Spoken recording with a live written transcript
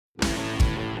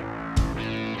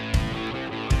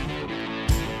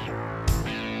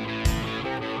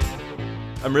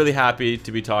I'm really happy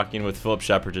to be talking with Philip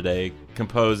Shepard today,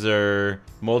 composer,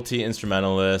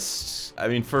 multi-instrumentalist. I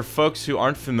mean, for folks who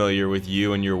aren't familiar with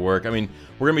you and your work, I mean,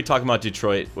 we're going to be talking about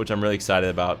Detroit, which I'm really excited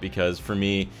about because for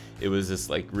me, it was this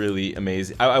like really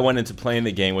amazing. I went into playing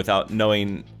the game without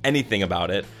knowing anything about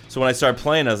it. So when I started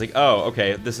playing, I was like, oh,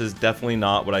 okay, this is definitely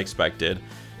not what I expected.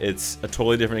 It's a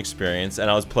totally different experience, and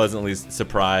I was pleasantly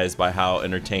surprised by how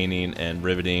entertaining and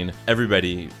riveting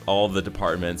everybody, all the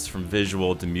departments, from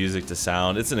visual to music to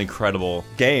sound. It's an incredible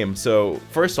game. So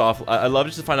first off, I'd love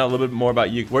just to find out a little bit more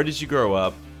about you. Where did you grow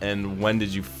up, and when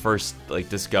did you first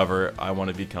discover I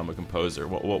want to become a composer?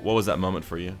 What was that moment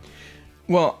for you?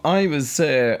 Well, I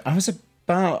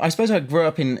suppose I grew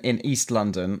up in East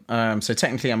London, so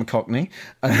technically I'm a Cockney.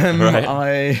 Right.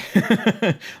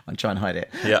 I try and hide it.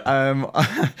 Yeah.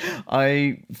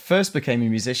 I first became a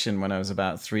musician when I was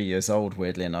about 3 years old,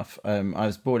 weirdly enough. I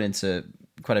was born into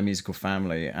quite a musical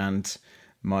family, and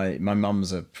my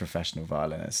mum's a professional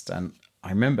violinist, and I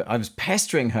remember I was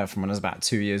pestering her from when I was about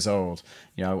 2 years old.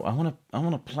 You know, I want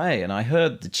to play, and I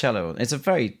heard the cello.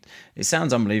 It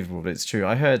sounds unbelievable, but it's true.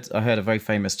 I heard a very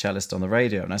famous cellist on the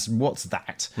radio, and I said, "What's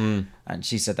that?" And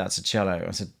she said, "That's a cello."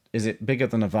 I said, "Is it bigger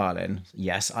than a violin?"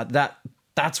 "Yes."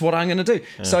 That's what I'm going to do.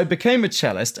 Yeah. So I became a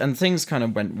cellist, and things kind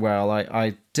of went well.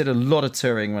 I did a lot of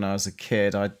touring when I was a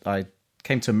kid. I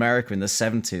came to America in the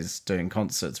 70s doing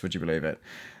concerts. Would you believe it?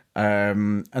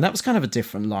 And that was kind of a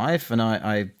different life, and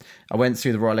I went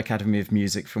through the Royal Academy of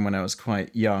Music from when I was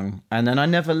quite young, and then I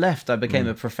never left. I became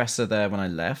a professor there when I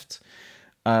left,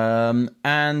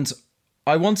 and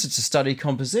I wanted to study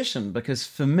composition because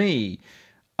for me,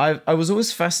 I was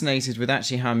always fascinated with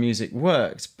actually how music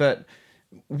worked, but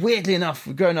weirdly enough,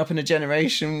 we're growing up in a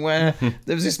generation where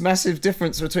there was this massive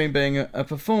difference between being a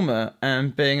performer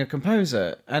and being a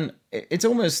composer. And it's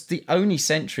almost the only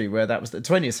century where that was the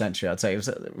 20th century, I'd say. It was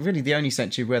really the only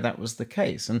century where that was the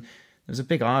case. And there was a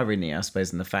big irony, I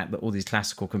suppose, in the fact that all these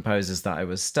classical composers that I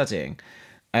was studying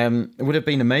would have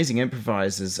been amazing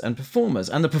improvisers and performers.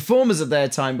 And the performers of their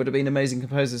time would have been amazing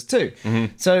composers too.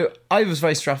 Mm-hmm. So I was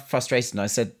very frustrated, and I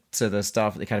said to the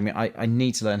staff at the academy, I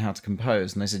need to learn how to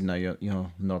compose. And they said, no,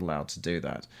 you're not allowed to do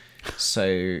that.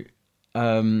 So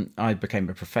I became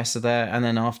a professor there. And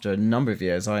then after a number of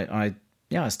years, I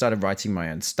started writing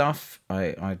my own stuff.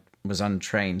 I was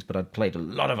untrained, but I'd played a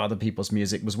lot of other people's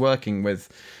music, was working with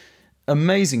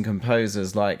amazing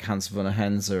composers like Hans Werner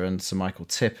Henze and Sir Michael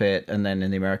Tippett. And then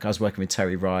in America, I was working with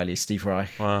Terry Riley, Steve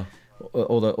Reich. Wow.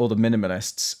 All the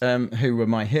minimalists who were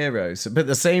my heroes. But at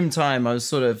the same time, I was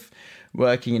sort of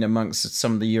working in amongst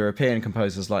some of the European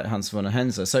composers like Hans Werner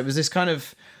Henze. So it was this kind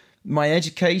of, my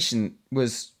education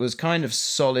was kind of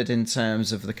solid in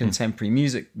terms of the contemporary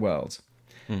music world.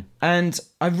 And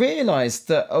I realized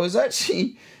that I was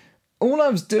actually, all I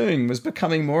was doing was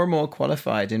becoming more and more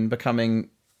qualified in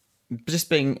just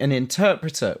being an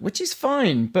interpreter, which is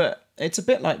fine, but it's a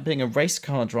bit like being a race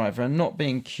car driver and not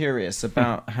being curious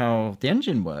about how the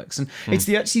engine works. And it's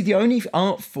actually the only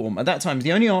art form, at that time,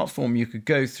 the only art form you could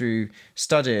go through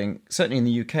studying, certainly in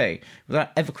the UK, without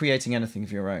ever creating anything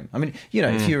of your own. I mean,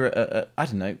 if you're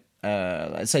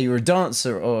let's say you're a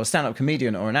dancer or a stand-up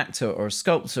comedian or an actor or a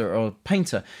sculptor or a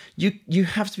painter, you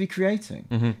have to be creating.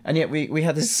 Mm-hmm. And yet we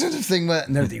had this sort of thing where,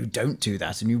 no, you don't do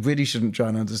that and you really shouldn't try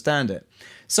and understand it.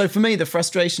 So for me, the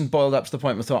frustration boiled up to the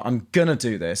point where I thought, I'm going to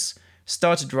do this.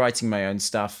 Started writing my own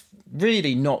stuff,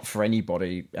 really not for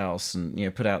anybody else,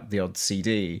 and put out the odd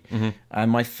CD. Mm-hmm.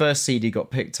 And my first CD got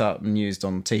picked up and used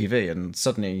on TV, and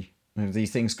suddenly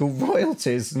these things called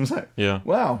royalties. And I was like,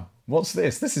 wow, what's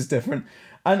this? This is different.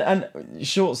 And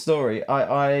short story,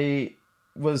 I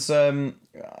was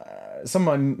some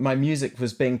of my music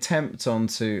was being temped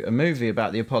onto a movie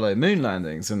about the Apollo moon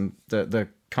landings, and the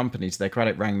company, to their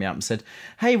credit, rang me up and said,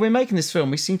 "Hey, we're making this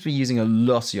film. We seem to be using a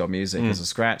lot of your music as a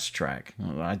scratch track."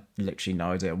 I literally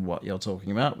no idea what you're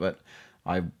talking about, but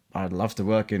I'd love to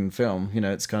work in film.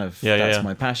 It's kind of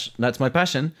my passion. That's my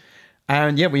passion.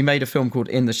 And we made a film called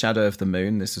In the Shadow of the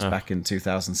Moon. This was back in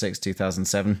 2006,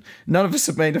 2007. None of us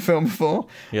had made a film before.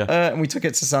 Yeah. And we took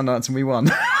it to Sundance and we won.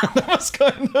 That was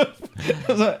kind of, I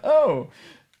was like, oh,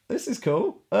 this is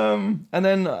cool. And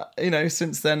then,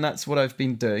 since then, that's what I've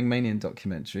been doing, mainly in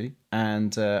documentary.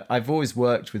 And I've always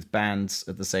worked with bands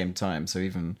at the same time. So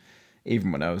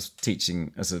even when I was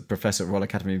teaching as a professor at Royal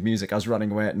Academy of Music, I was running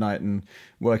away at night and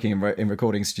working in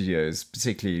recording studios.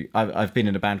 Particularly, I've been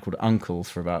in a band called Uncle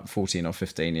for about 14 or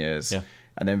 15 years. Yeah.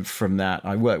 And then from that,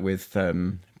 I worked with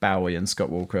Bowie and Scott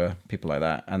Walker, people like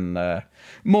that. And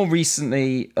more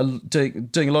recently,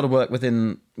 doing a lot of work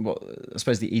within, I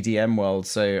suppose, the EDM world.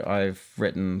 So I've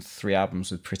written 3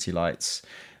 albums with Pretty Lights.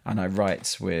 and I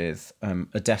write with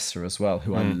Odessa as well,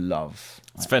 who I love.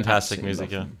 It's fantastic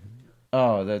music, yeah.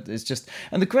 Oh, it's just,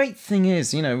 and the great thing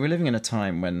is, you know, we're living in a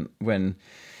time when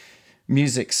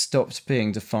music stopped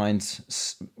being defined,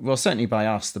 well, certainly by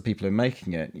us, the people who are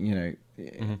making it, you know,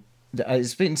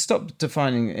 it's been stopped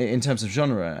defining in terms of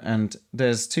genre. And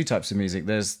there's two types of music.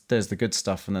 There's the good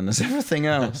stuff, and then there's everything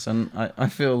else. And I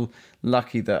feel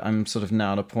lucky that I'm sort of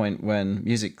now at a point when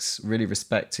music's really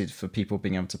respected for people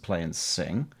being able to play and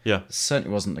sing. Yeah. It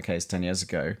certainly wasn't the case 10 years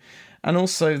ago. And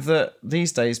also that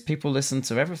these days people listen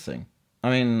to everything. I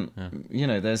mean, you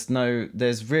know,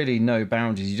 there's really no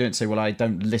boundaries. You don't say, well, I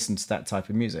don't listen to that type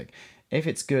of music. If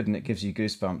it's good and it gives you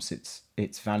goosebumps,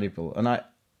 it's valuable. And I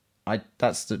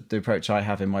that's the approach I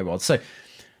have in my world. So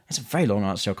that's a very long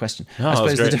answer to your question. I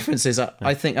suppose the difference is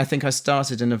I think I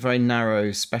started in a very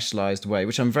narrow, specialized way,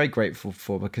 which I'm very grateful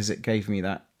for because it gave me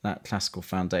that classical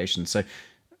foundation. So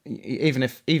even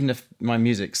if my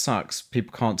music sucks,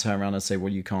 people can't turn around and say,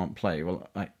 well, you can't play. Well,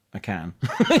 I can.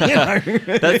 You know?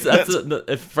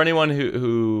 If for anyone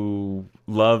who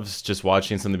loves just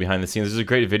watching something behind the scenes, there's a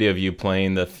great video of you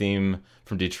playing the theme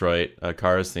from Detroit,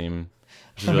 Cars theme,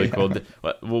 which is really cool.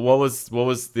 What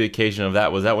was the occasion of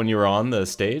that? Was that when you were on the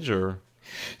stage, or?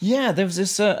 Yeah, there was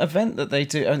this event that they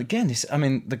do, and again,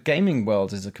 the gaming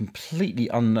world is a completely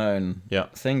unknown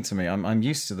thing to me. I'm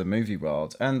used to the movie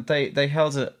world, and they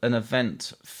held an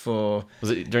event for.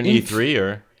 Was it during E3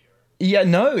 or? Yeah,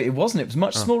 no, it wasn't. It was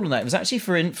much smaller than that. It was actually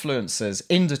for influencers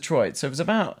in Detroit. So it was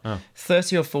about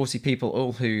 30 or 40 people,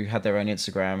 all who had their own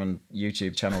Instagram and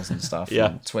YouTube channels and stuff,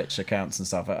 and Twitch accounts and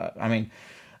stuff. I mean,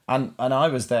 and I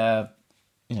was there,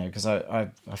 you know, because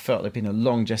I felt there'd been a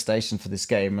long gestation for this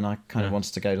game, and I kind of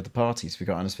wanted to go to the party, to be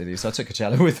quite honest with you. So I took a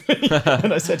cello with me,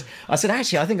 and I said,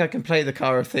 actually, I think I can play the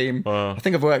Kara theme. I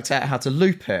think I've worked out how to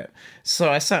loop it. So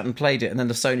I sat and played it, and then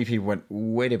the Sony people went,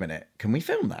 "Wait a minute, can we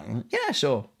film that?" I went, yeah,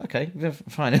 sure, okay,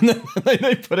 fine. And then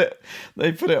they put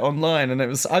it online, and it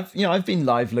was I've been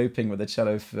live looping with a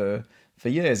cello for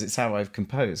years. It's how I've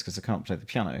composed because I can't play the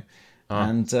piano,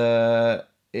 and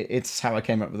it's how I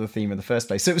came up with the theme in the first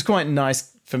place. So it was quite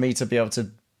nice for me to be able to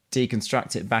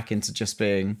deconstruct it back into just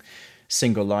being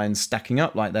single lines stacking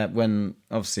up like that, when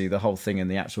obviously the whole thing in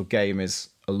the actual game is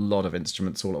a lot of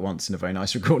instruments all at once in a very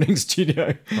nice recording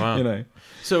studio. Wow. You know.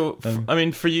 So I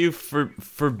mean, for you,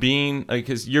 for being,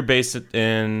 because you're based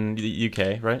in the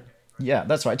UK, right? Yeah,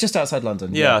 that's right, just outside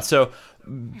London. Yeah. So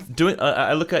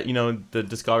I look at, you know, the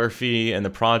discography and the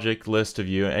project list of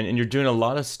you, and you're doing a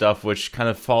lot of stuff which kind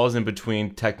of falls in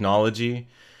between technology,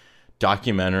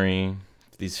 documentary,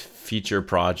 these feature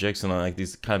projects, and like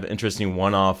these kind of interesting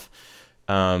one-off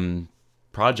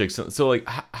projects. So like,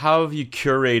 how have you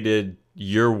curated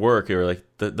your work, or like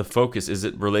the focus? Is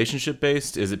it relationship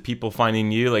based? Is it people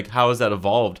finding you? Like, how has that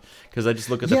evolved? Because I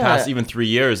just look at the past even 3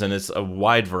 years, and it's a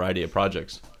wide variety of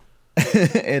projects.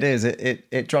 It is.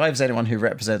 It drives anyone who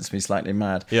represents me slightly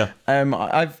mad. Yeah.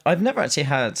 I've never actually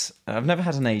had. I've never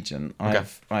had an agent. Okay.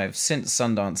 I've since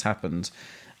Sundance happened,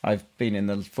 I've been in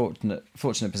the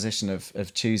fortunate position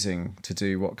of choosing to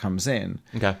do what comes in.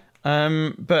 Okay.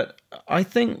 But I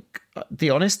think the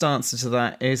honest answer to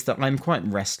that is that I'm quite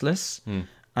restless,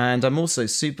 and I'm also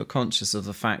super conscious of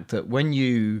the fact that when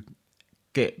you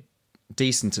get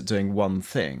decent at doing one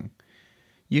thing,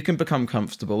 you can become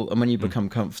comfortable, and when you become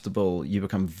comfortable, you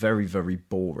become very, very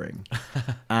boring.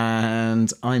 And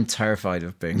I'm terrified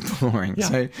of being boring. Yeah.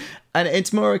 So, and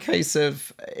it's more a case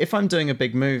of, if I'm doing a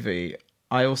big movie,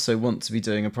 I also want to be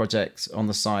doing a project on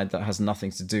the side that has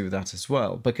nothing to do with that as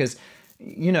well. Because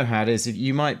you know how it is, if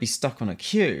you might be stuck on a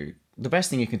queue, the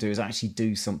best thing you can do is actually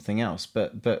do something else,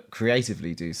 but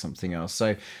creatively do something else.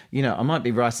 So, you know, I might be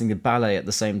writing the ballet at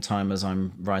the same time as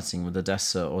I'm writing with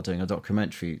Odessa or doing a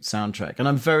documentary soundtrack. And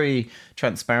I'm very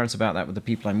transparent about that with the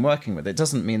people I'm working with. It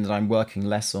doesn't mean that I'm working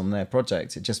less on their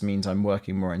project. It just means I'm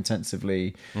working more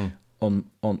intensively on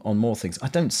more things. I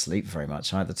don't sleep very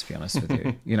much either, to be honest with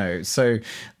you. You know, so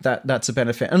that's a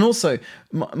benefit. And also,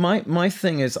 my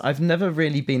thing is, I've never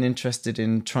really been interested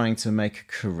in trying to make a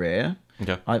career.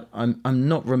 Okay. I'm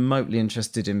not remotely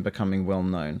interested in becoming well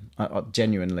known.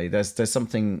 Genuinely, there's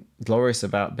something glorious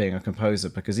about being a composer,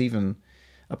 because even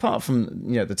apart from,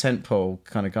 you know, the tentpole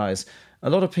kind of guys,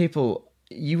 a lot of people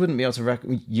you wouldn't be able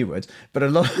to you would, but a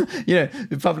lot, you know,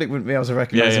 the public wouldn't be able to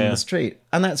recognize them in the street,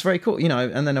 and that's very cool, you know.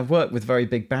 And then I've worked with very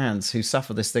big bands who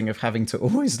suffer this thing of having to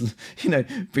always, you know,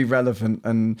 be relevant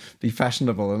and be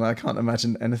fashionable, and I can't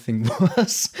imagine anything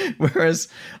worse. Whereas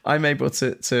I'm able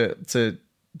to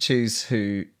choose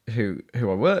who I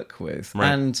work with,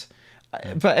 right.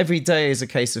 But every day is a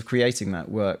case of creating that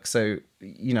work. So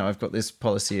I've got this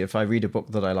policy. If I read a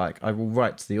book that I like, I will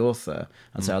write to the author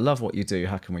and say, I love what you do.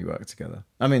 How can we work together?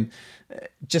 I mean,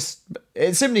 it's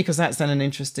simply because that's then an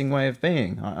interesting way of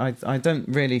being. I don't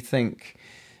really think,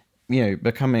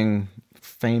 becoming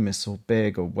famous or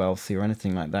big or wealthy or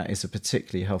anything like that is a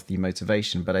particularly healthy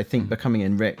motivation. But I think becoming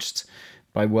enriched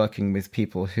by working with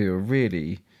people who are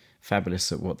really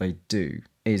fabulous at what they do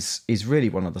is really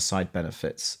one of the side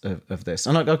benefits of this.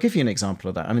 And I'll give you an example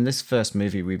of that. I mean, this first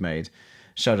movie we made,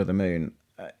 Shadow of the Moon,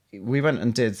 we went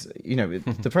and did,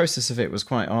 the process of it was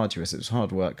quite arduous. It was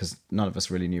hard work because none of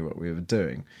us really knew what we were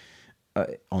doing,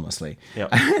 honestly. Yep.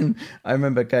 And I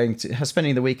remember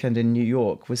spending the weekend in New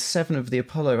York with 7 of the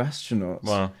Apollo astronauts.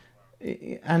 Wow.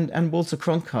 And Walter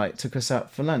Cronkite took us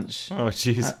out for lunch. Oh,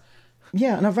 jeez.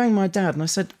 Yeah, and I rang my dad and I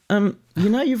said,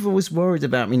 you've always worried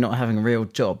about me not having a real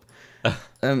job.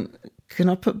 Can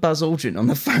I put Buzz Aldrin on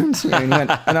the phone to you?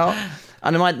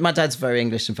 And he went, my dad's very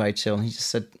English and very chill. And he just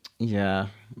said, yeah,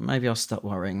 maybe I'll stop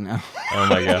worrying now. Oh,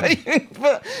 my God.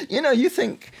 But, you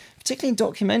think, particularly in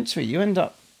documentary, you end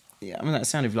up, that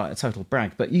sounded like a total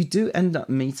brag, but you do end up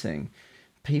meeting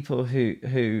people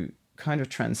who kind of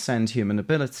transcend human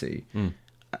ability.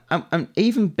 And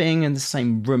even being in the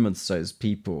same room as those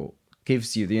people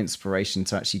gives you the inspiration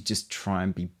to actually just try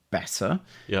and be better.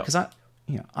 Yeah. Because I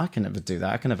can never do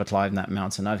that. I can never climb that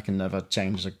mountain. I can never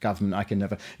change the government. I can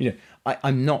never,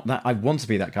 I'm not that. I want to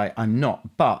be that guy. I'm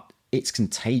not, but it's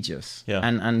contagious. Yeah.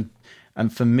 And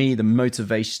for me, the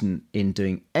motivation in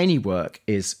doing any work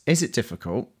is it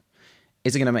difficult?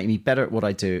 Is it going to make me better at what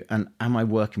I do? And am I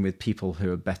working with people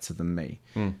who are better than me?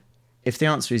 If the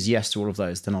answer is yes to all of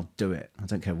those, then I'll do it. I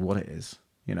don't care what it is.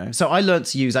 So I learned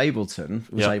to use Ableton,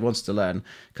 which I wanted to learn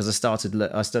because I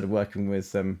started working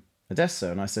with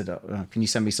Odessa, and I said, can you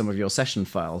send me some of your session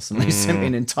files? And they sent me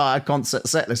an entire concert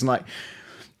set list. And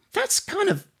that's kind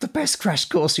of the best crash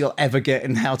course you'll ever get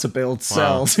in how to build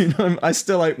cells. Wow. I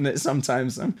still open it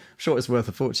sometimes. I'm sure it's worth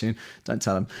a fortune. Don't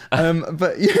tell them.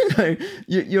 But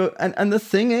you're and the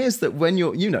thing is that when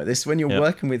you're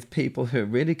working with people who are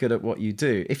really good at what you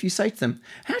do, if you say to them,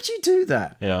 how do you do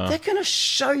that? Yeah. They're going to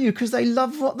show you because they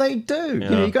love what they do.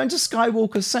 Yeah. You go into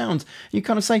Skywalker Sound, you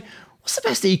kind of say, what's the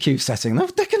best EQ setting? They're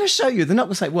going to show you. They're not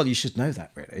going to say, well, you should know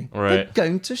that, really. Right. They're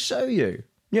going to show you.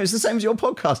 It's the same as your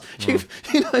podcast.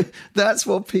 That's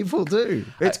what people do.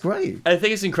 It's great. I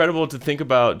think it's incredible to think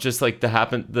about just like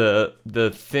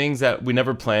the things that we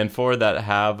never planned for that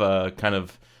have kind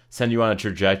of send you on a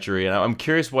trajectory. And I'm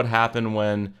curious what happened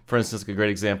when, for instance, a great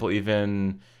example,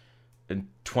 even in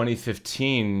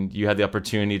 2015, you had the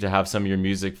opportunity to have some of your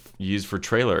music used for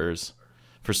trailers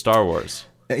for Star Wars.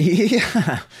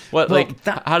 Yeah.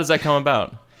 How does that come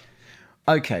about?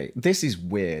 Okay, this is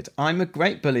weird. I'm a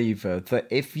great believer that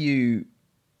if you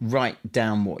write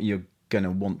down what you're going to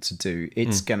want to do,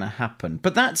 it's going to happen.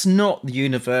 But that's not the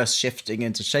universe shifting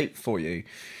into shape for you.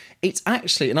 It's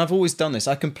actually, and I've always done this,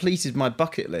 I completed my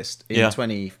bucket list in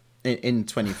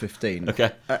 2015.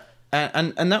 Okay.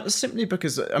 And that was simply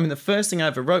because, the first thing I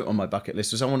ever wrote on my bucket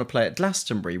list was I want to play at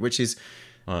Glastonbury, which is,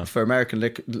 for American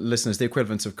listeners, the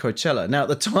equivalent of Coachella. Now, at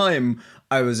the time,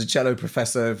 I was a cello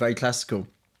professor, very classical.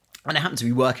 And I happened to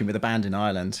be working with a band in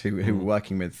Ireland who were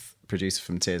working with producer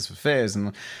from Tears for Fears.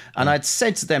 And I'd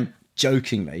said to them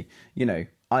jokingly,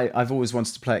 I've always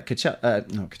wanted to play at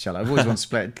Coachella. I've always wanted to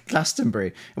play at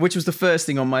Glastonbury, which was the first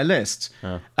thing on my list.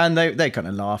 And they kind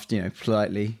of laughed,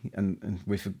 politely, and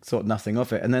we thought nothing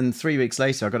of it. And then 3 weeks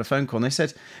later, I got a phone call and they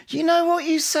said, you know what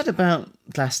you said about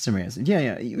Glastonbury? I said,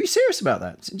 yeah. Are you serious about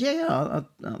that? I said, yeah,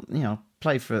 I'll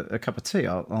play for a cup of tea.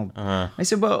 They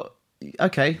said, well,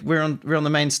 okay, we're on the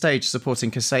main stage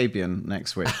supporting Kasabian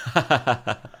next week.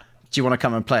 Do you want to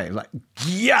come and play? Like,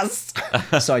 yes!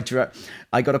 So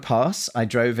I got a pass. I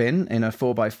drove in a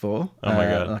 4x4. Oh my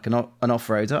God. Like an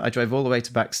off-roader. I drove all the way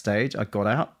to backstage. I got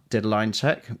out, did a line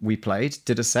check. We played,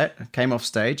 did a set, came off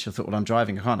stage. I thought, well, I'm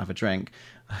driving. I can't have a drink.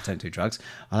 I don't do drugs.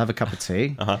 I'll have a cup of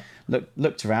tea.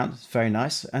 Looked around, very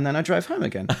nice. And then I drove home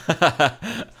again.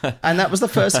 And that was the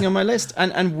first thing on my list.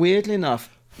 And weirdly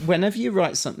enough, whenever you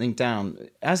write something down,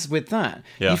 as with that,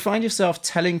 you find yourself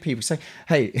telling people, say,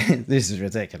 hey, this is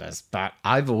ridiculous, but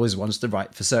I've always wanted to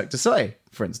write for Cirque du Soleil,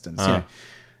 for instance.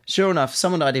 Sure enough,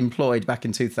 someone I'd employed back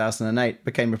in 2008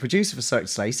 became a producer for Cirque du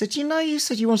Soleil. He said, you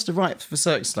said you wanted to write for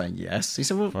Cirque du Soleil? Yes. He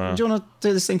said, well, do you want to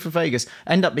do this thing for Vegas?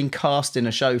 End up being cast in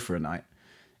a show for a night.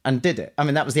 And did it.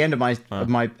 That was the end of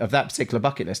of that particular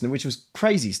bucket list, which was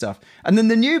crazy stuff. And then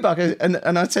the new bucket,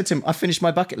 and I said to him, I finished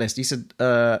my bucket list. He said,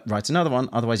 write another one,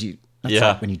 otherwise that's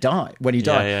like when you die.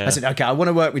 I said, okay, I want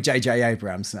to work with J.J.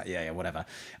 Abrams. Yeah, whatever.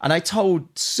 And I told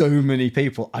so many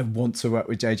people I want to work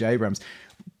with J.J. Abrams.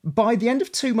 by the end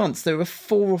of 2 months, there were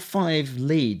 4 or 5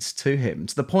 leads to him,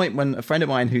 to the point when a friend of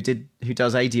mine who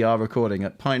does ADR recording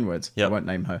at Pinewood, I won't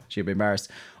name her, she'll be embarrassed,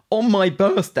 on my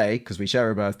birthday, because we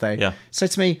share a birthday,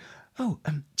 said to me, "Oh,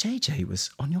 JJ was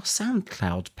on your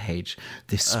SoundCloud page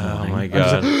this morning." Oh my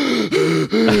God.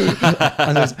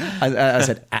 I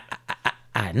said,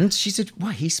 and she said,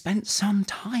 "Well, he spent some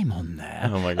time on there."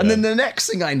 Oh my God. And then the next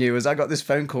thing I knew was I got this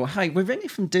phone call. "Hey, we're ringing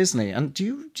from Disney, and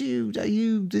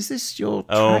is this your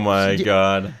track?" Oh my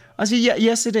God. I said, "Yeah,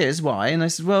 yes, it is. Why?" And I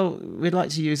said, "Well, we'd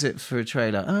like to use it for a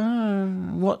trailer." "Oh,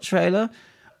 what trailer?"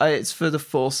 "It's for The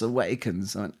Force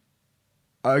Awakens." I went,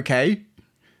 "Okay,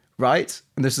 right."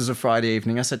 And this was a Friday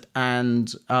evening. I said, "And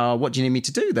what do you need me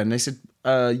to do then?" They said,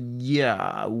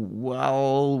 "Yeah,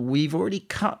 well, we've already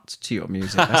cut to your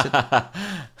music." I said,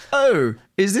 "Oh,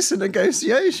 is this a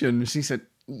negotiation?" She said,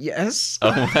 "Yes."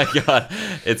 Oh my God.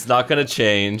 It's not going to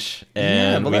change,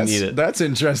 and we need it. That's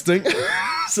interesting.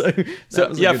 So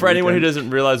yeah, for anyone who doesn't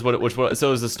realize so it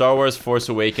was the Star Wars Force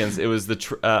Awakens. It was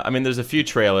I mean, there's a few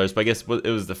trailers, but I guess it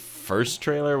was the first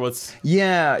trailer.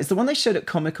 Yeah, it's the one they showed at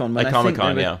Comic-Con. At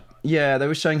Comic-Con, yeah. Yeah, they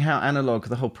were showing how analog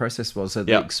the whole process was, so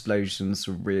the explosions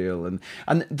were real.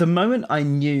 And the moment I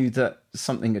knew that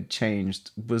something had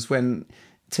changed was when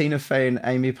Tina Fey and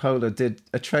Amy Poehler did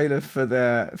a trailer for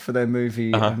their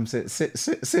movie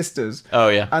Sisters. Oh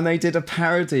yeah, and they did a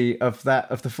parody of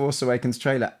the Force Awakens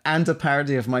trailer and a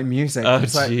parody of my music. Oh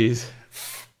jeez.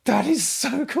 That is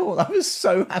so cool. I was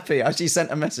so happy. I actually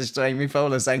sent a message to Amy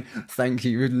Poehler saying, "Thank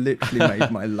you. You literally made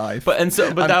my life." But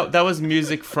that was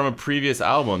music from a previous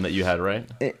album that you had, right?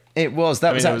 It was.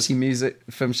 That was actually music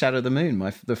from Shadow of the Moon,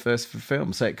 the first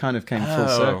film. So it kind of came full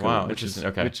circle. Wow, which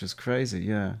was crazy.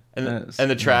 Yeah. And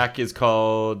the track is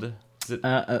called.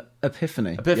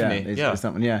 Epiphany. Epiphany, Yeah, is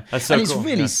that one? Yeah, that's so and it's cool.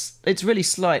 It's really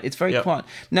slight. It's very quiet.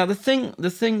 Now the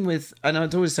thing with, and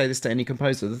I'd always say this to any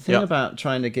composer, the thing about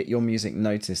trying to get your music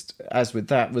noticed, as with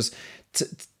that, was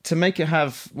to make it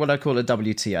have what I call a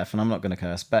WTF, and I'm not going to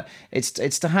curse, but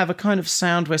it's to have a kind of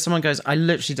sound where someone goes, "I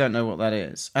literally don't know what that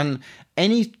is." And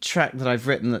any track that I've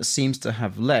written that seems to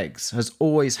have legs has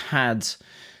always had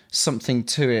something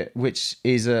to it which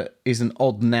is an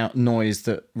odd noise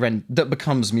that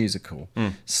becomes musical.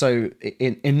 So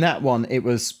in that one it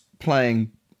was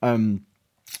playing the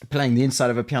inside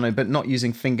of a piano, but not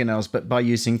using fingernails, but by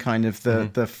using kind of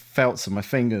the felts of my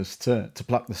fingers to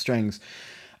pluck the strings,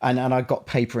 and I got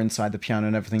paper inside the piano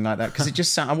and everything like that, because it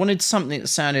just I wanted something that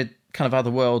sounded kind of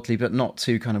otherworldly but not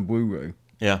too kind of woo-woo.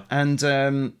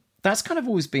 And that's kind of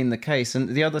always been the case. And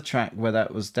the other track where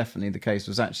that was definitely the case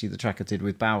was actually the track I did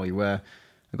with Bowie, where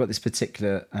I got this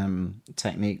particular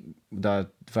technique that I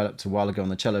developed a while ago on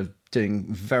the cello,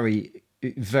 doing very,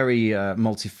 very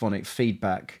multiphonic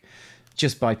feedback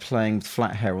just by playing with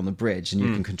flat hair on the bridge, and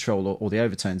you can control all the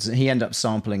overtones. And he ended up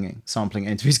sampling it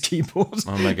into his keyboard.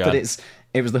 Oh my God. But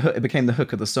it became the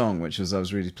hook of the song, which I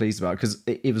was really pleased about, because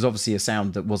it was obviously a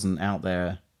sound that wasn't out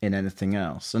there in anything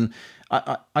else. And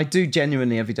I do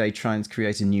genuinely every day try and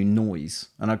create a new noise,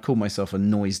 and I call myself a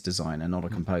noise designer, not a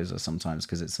composer sometimes,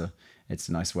 because it's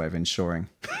a nice way of ensuring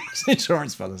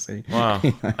insurance policy. Wow.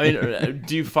 I mean,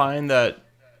 do you find that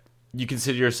you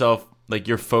consider yourself, like,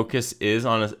 your focus is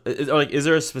on is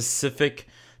there a specific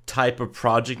type of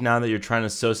project now that you're trying to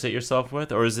associate yourself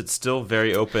with, or is it still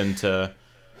very open to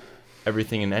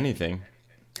everything and anything?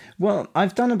 Well,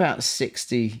 I've done about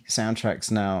 60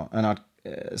 soundtracks now, and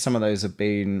most of those have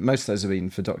been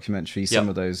for documentaries. Some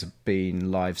of those have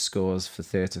been live scores for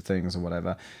theatre things or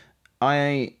whatever.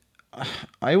 I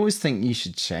always think you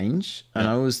should change, and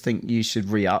I always think you should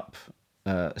re-up,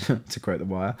 to quote The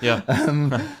Wire.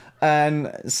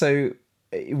 And so,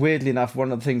 weirdly enough,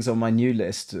 one of the things on my new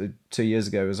list 2 years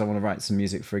ago was I want to write some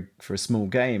music for a small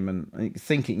game, and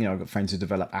thinking, I've got friends who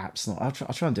develop apps, and I'll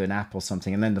try and do an app or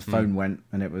something, and then the phone went,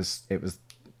 and it was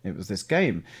this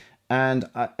game. And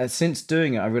since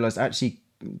doing it, I realized actually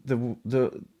the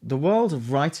world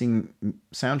of writing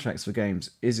soundtracks for games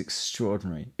is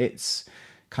extraordinary. It's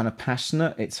kind of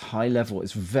passionate, it's high level,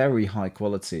 it's very high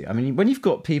quality. I mean, when you've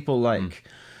got people like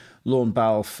Lorne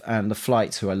Balfe and The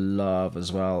Flight, who I love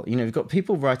as well, you've got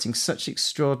people writing such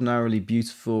extraordinarily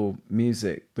beautiful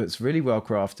music that's really well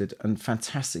crafted and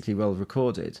fantastically well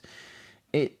recorded.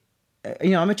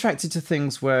 I'm attracted to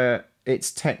things where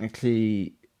it's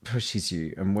technically pushes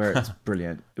you, and where it's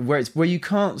brilliant, where you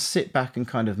can't sit back and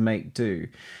kind of make do.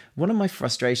 One of my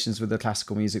frustrations with the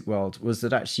classical music world was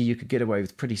that actually you could get away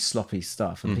with pretty sloppy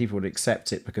stuff, and people would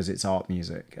accept it because it's art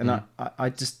music, and I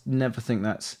just never think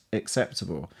that's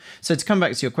acceptable. So to come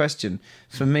back to your question,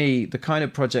 for me, the kind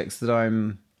of projects that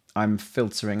I'm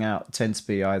filtering out tend to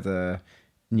be either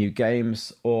new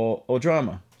games or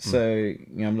drama. So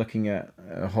I'm looking at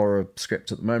a horror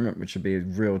script at the moment, which would be a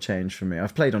real change for me.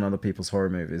 I've played on other people's horror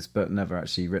movies, but never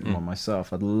actually written one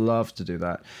myself. I'd love to do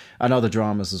that. And other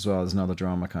dramas as well. There's another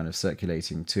drama kind of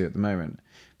circulating too at the moment.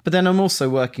 But then I'm also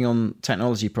working on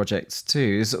technology projects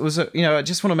too. I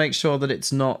just want to make sure that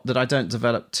it's not that I don't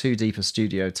develop too deep a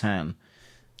studio tan.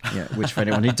 Yeah, which for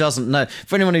anyone who doesn't know,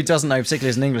 particularly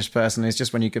as an English person, is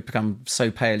just when you could become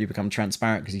so pale you become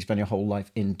transparent because you spend your whole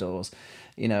life indoors.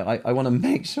 I want to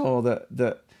make sure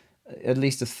that at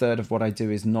least a third of what I do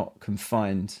is not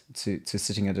confined to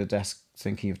sitting at a desk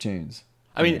thinking of tunes.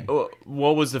 I mean,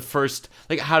 what was the first,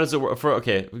 how does it work?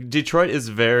 Detroit is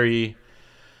very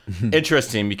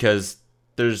interesting because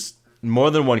there's more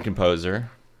than one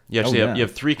composer. You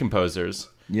have 3 composers.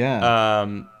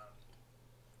 Yeah.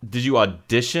 Did you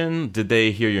audition? Did they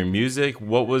hear your music?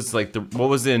 What was what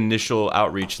was the initial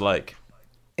outreach like?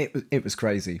 It was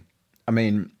crazy. I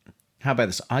mean, how about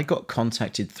this? I got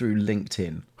contacted through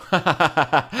LinkedIn.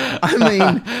 I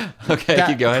mean, okay, that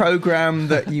keep going. program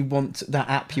that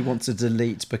app you want to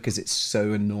delete because it's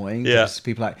so annoying. Yeah.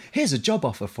 People are like, here's a job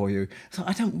offer for you. So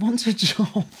I don't want a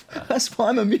job. That's why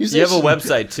I'm a musician. You have a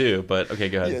website too, but okay,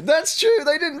 go ahead. Yeah, that's true.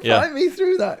 They didn't find me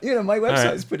through that. My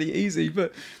website's pretty easy,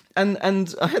 but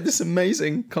and I had this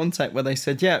amazing contact where they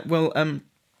said, yeah, well,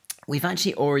 we've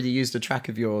actually already used a track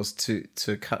of yours to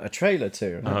cut a trailer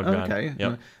to. And okay.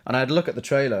 Yep. And I had a look at the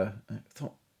trailer and I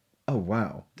thought, oh,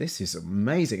 wow, this is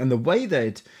amazing. And the way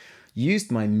they'd used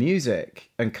my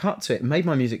music and cut to it made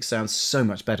my music sound so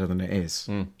much better than it is.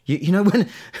 When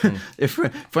for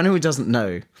anyone who doesn't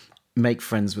know, make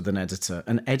friends with an editor.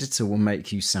 An editor will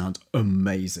make you sound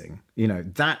amazing.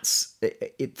 That's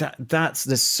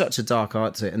there's such a dark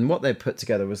art to it, and what they put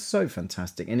together was so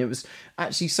fantastic, and it was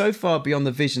actually so far beyond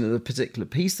the vision of the particular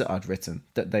piece that I'd written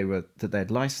that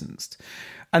they'd licensed.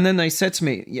 And then they said to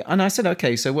me, and I said,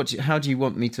 okay, so how do you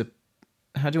want me to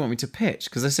pitch?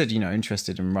 Because I said,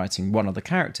 interested in writing one of the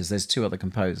characters. There's 2 other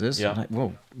composers. Yeah. I'm like,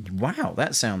 well, wow,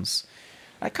 that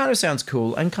kind of sounds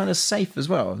cool and kind of safe as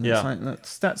well. And yeah.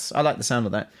 That's I like the sound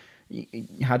of that.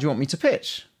 How do you want me to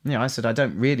pitch? I said I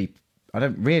don't really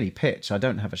pitch. I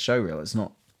don't have a show reel. It's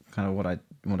not kind of what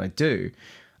I do.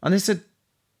 And they said,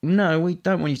 no, we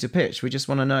don't want you to pitch. We just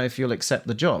want to know if you'll accept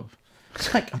the job.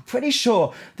 It's like, I'm pretty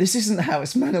sure this isn't how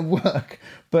it's meant to work,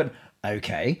 but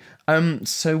okay.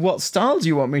 So what style do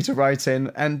you want me to write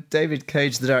in? And David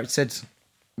Cage, the director, said,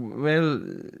 well,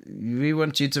 we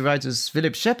want you to write as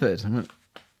Philip Shepard. I went,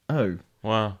 oh,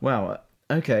 wow,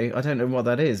 okay, I don't know what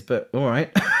that is, but all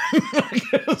right.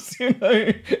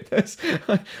 Because,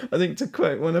 I think to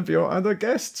quote one of your other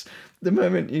guests, the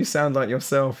moment you sound like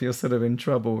yourself, you're sort of in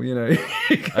trouble,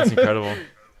 That's incredible.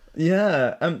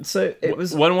 Yeah. So it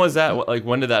was. When was that?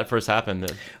 When did that first happen?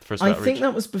 The first I outreach? think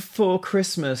that was before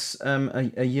Christmas,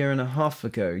 a year and a half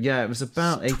ago. Yeah, it was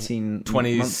about 18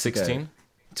 2016?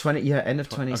 End of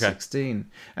 2016. Okay.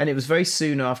 And it was very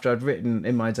soon after I'd written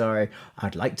in my diary,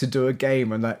 I'd like to do a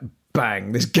game, and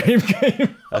bang, this game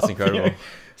came. That's incredible.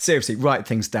 Seriously, write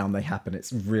things down, they happen.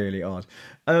 It's really odd.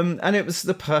 And it was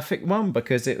the perfect one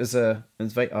because it was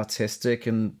very artistic,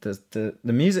 and the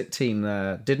music team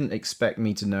there didn't expect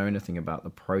me to know anything about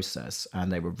the process,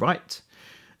 and they were right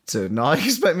to not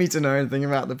expect me to know anything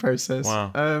about the process.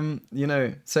 Wow.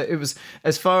 So it was,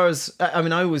 as far as, I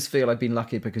mean, I always feel I've been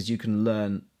lucky because you can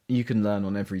learn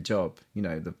on every job.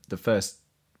 The first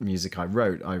music I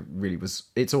wrote,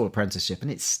 it's all apprenticeship,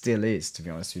 and it still is, to be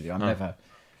honest with you.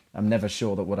 I'm never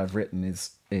sure that what I've written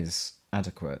is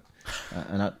adequate.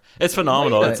 It's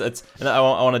phenomenal. And I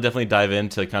want to definitely dive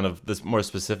into kind of this more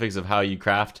specifics of how you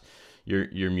craft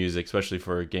your music, especially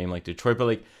for a game like Detroit.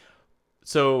 But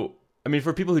so I mean,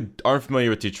 for people who aren't familiar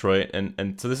with Detroit,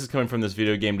 and so this is coming from this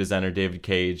video game designer David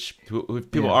Cage, who if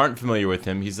people aren't familiar with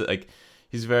him, he's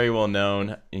very well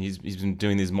known, and he's been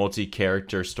doing these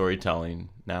multi-character storytelling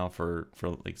now for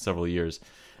several years,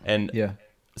 and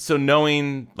so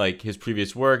knowing his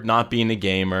previous work, not being a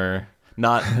gamer,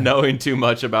 not knowing too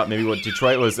much about maybe what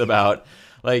Detroit was about,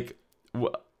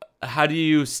 how do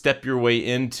you step your way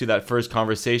into that first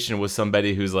conversation with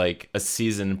somebody who's a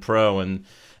seasoned pro, and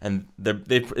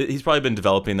he's probably been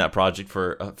developing that project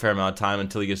for a fair amount of time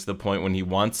until he gets to the point when he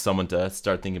wants someone to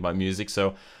start thinking about music.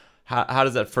 So how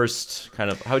does that first how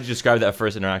would you describe that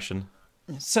first interaction?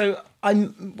 So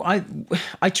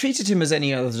I treated him as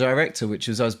any other director, which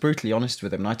was I was brutally honest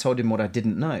with him, and I told him what I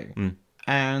didn't know.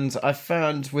 And I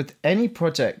found with any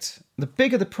project, the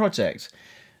bigger the project,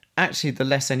 actually the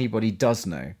less anybody does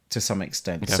know to some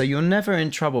extent. Okay. So you're never in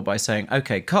trouble by saying,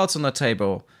 okay, cards on the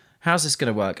table, how's this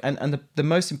going to work? And the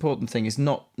most important thing is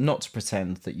not to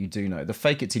pretend that you do know. The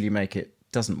fake it till you make it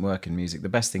doesn't work in music. The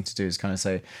best thing to do is kind of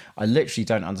say, I literally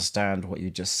don't understand what you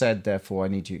just said, therefore I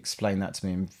need you to explain that to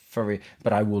me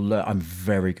but I will learn. I'm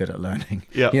very good at learning.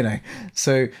 Yeah.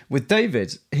 So with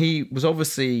David, he was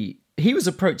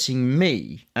approaching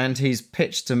me, and his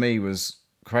pitch to me was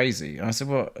crazy. And I said,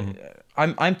 well,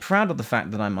 I'm proud of the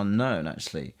fact that I'm unknown,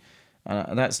 actually.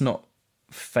 That's not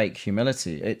fake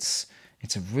humility. It's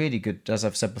a really good, as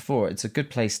I've said before, it's a good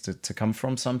place to come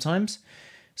from sometimes.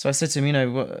 So I said to him,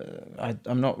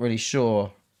 I'm not really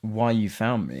sure why you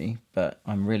found me, but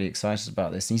I'm really excited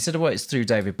about this. And he said, well, it's through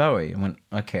David Bowie. I went,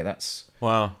 okay, that's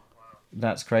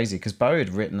crazy, because Bowie had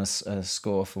written a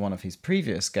score for one of his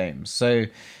previous games. So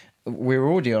we were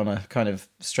already on a kind of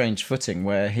strange footing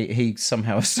where he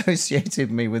somehow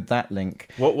associated me with that link.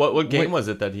 What game was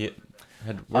it that he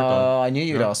had worked on? I knew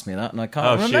you'd ask me that, and I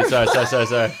can't remember. Shoot,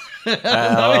 sorry.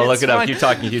 I'll look it up. Keep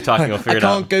talking. We'll figure it out.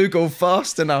 I can't Google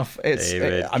fast enough.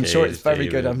 I'm sure it's very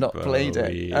David good. I've not Bowie. played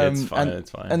it. It's fine.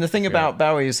 And the thing about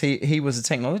Bowie is he was a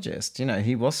technologist.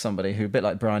 He was somebody who, a bit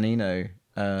like Brian Eno.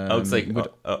 It's like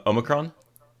Omicron?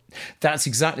 That's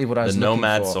exactly what I was the looking for.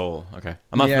 Nomad Soul. Okay.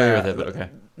 I'm not familiar with it, but okay.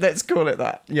 Let's call it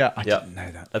that. Yeah, I didn't know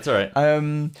that. That's all right.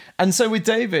 And so with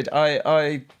David,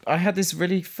 I had this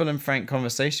really full and frank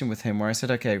conversation with him where I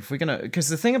said, okay, if we're gonna, because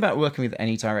the thing about working with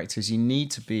any director is you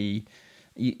need to be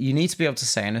able to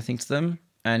say anything to them,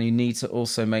 and you need to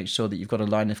also make sure that you've got a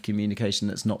line of communication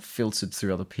that's not filtered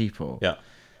through other people. Yeah.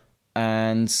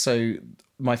 And so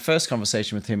my first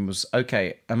conversation with him was,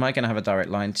 okay, am I going to have a direct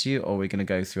line to you, or are we going to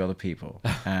go through other people?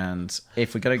 And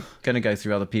if we're going to go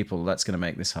through other people, that's going to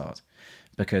make this hard,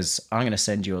 because I'm going to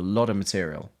send you a lot of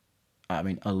material. I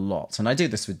mean, a lot. And I do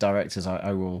this with directors.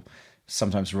 I will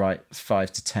sometimes write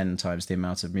 5 to 10 times the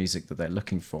amount of music that they're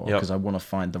looking for, because I want to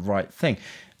find the right thing.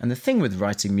 And the thing with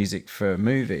writing music for a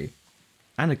movie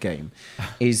and a game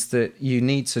is that you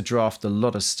need to draft a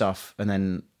lot of stuff and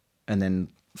then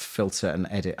filter and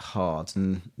edit hard.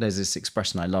 And there's this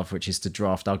expression I love, which is to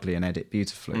draft ugly and edit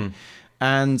beautifully.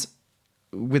 And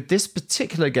with this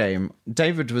particular game,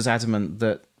 David was adamant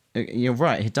that, you're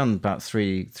right, he'd done about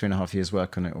 3.5 years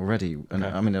work on it already. And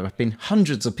I mean, there have been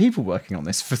hundreds of people working on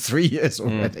this for 3 years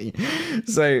already.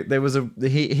 So there was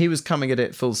he was coming at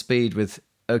it full speed with,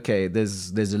 okay,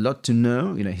 there's a lot to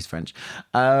know. He's French.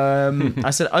 I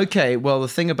said, okay, well, the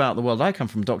thing about the world I come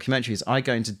from, documentary, is I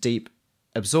go into deep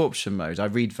absorption mode. I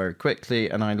read very quickly,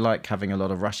 and I like having a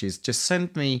lot of rushes. Just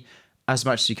send me as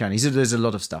much as you can. He said, there's a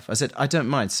lot of stuff. I said, I don't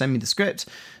mind. Send me the script,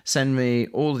 send me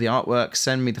all the artwork,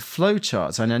 send me the flow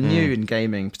charts. And I knew in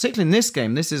gaming, particularly in this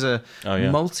game, this is a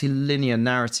multi-linear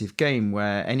narrative game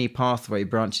where any pathway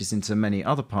branches into many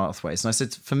other pathways. And I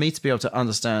said, for me to be able to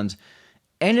understand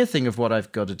anything of what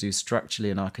I've got to do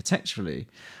structurally and architecturally,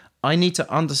 I need to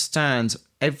understand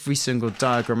every single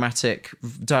diagrammatic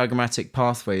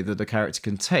pathway that the character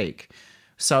can take.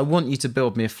 So I want you to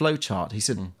build me a flow chart. He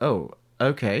said, oh,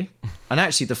 okay. And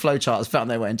actually the flow charts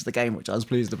found their way into the game, which I was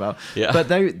pleased about. Yeah. But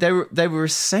they were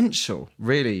essential,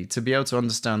 really, to be able to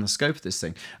understand the scope of this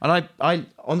thing. And I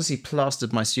honestly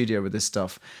plastered my studio with this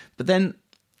stuff. But then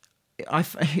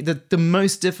the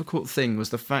most difficult thing was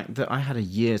the fact that I had a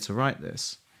year to write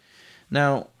this.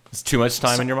 Now, it's too much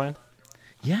time in your mind?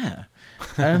 Yeah.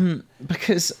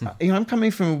 Because I'm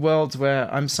coming from a world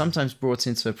where I'm sometimes brought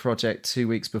into a project 2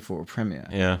 weeks before a premiere.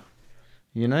 Yeah.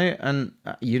 And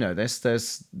there's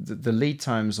the lead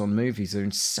times on movies are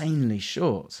insanely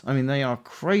short. I mean, they are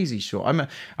crazy short. I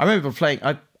remember playing.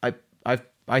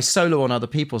 I solo on other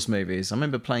people's movies. I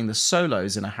remember playing the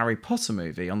solos in a Harry Potter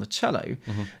movie on the cello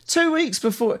 2 weeks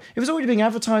before it was already being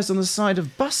advertised on the side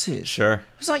of buses. Sure.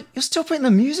 I was like, you're still putting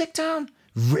the music down?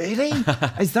 Really?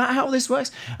 Is that how this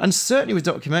works? And certainly with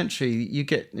documentary,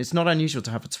 it's not unusual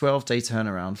to have a 12-day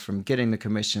turnaround from getting the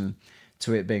commission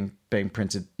to it being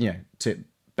printed, to it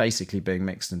basically being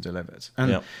mixed and delivered.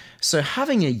 And so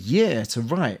having a year to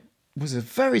write was a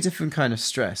very different kind of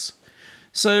stress.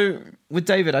 So with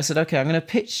David, I said, okay, I'm going to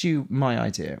pitch you my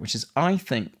idea, which is I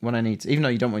think what I need to, even though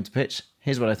you don't want me to pitch,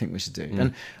 here's what I think we should do.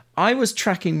 And I was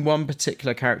tracking one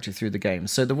particular character through the game.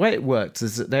 So the way it worked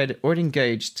is that they had already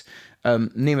engaged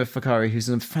Nima Fakari, who's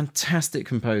a fantastic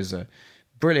composer,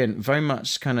 brilliant, very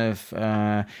much kind of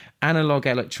analog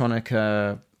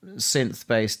electronica,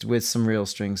 synth-based with some real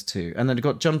strings too. And then I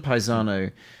got John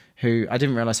Paisano, who I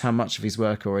didn't realize how much of his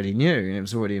work I already knew, and it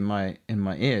was already in my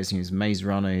ears. He was Maze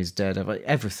Runner, he's Dead,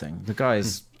 everything. The guy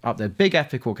is up there, big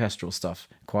epic orchestral stuff,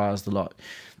 choirs, the lot.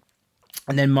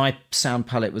 And then my sound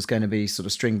palette was going to be sort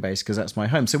of string-based because that's my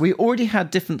home. So we already had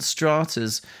different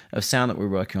stratas of sound that we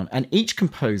were working on, and each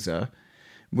composer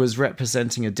was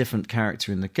representing a different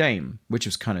character in the game, which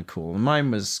was kind of cool. And mine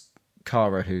was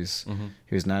Kara, who's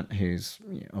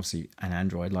obviously an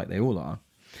android like they all are,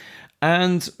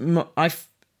 and I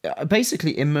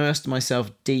basically immersed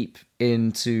myself deep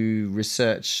into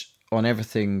research on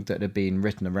everything that had been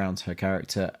written around her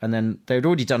character, and then they'd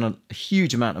already done a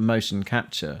huge amount of motion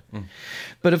capture.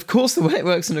 But of course, the way it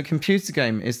works in a computer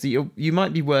game is that you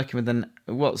might be working with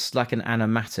what's like an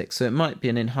animatic, so it might be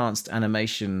an enhanced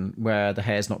animation where the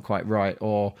hair's not quite right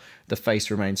or the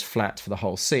face remains flat for the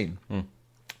whole scene.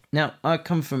 Now, I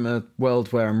come from a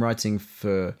world where I'm writing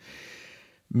for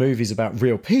movies about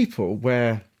real people,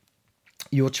 where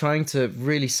you're trying to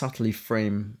really subtly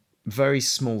frame very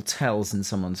small tells in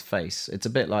someone's face. It's a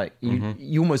bit like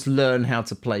you almost learn how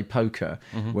to play poker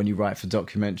when you write for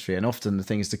documentary, and often the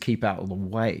thing is to keep out of the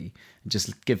way and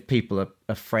just give people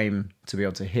a frame to be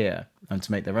able to hear and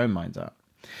to make their own mind up.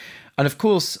 And of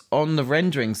course, on the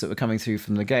renderings that were coming through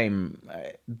from the game,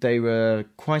 they were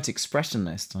quite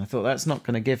expressionist. And I thought, that's not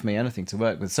going to give me anything to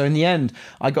work with. So in the end,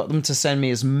 I got them to send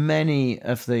me as many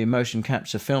of the motion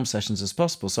capture film sessions as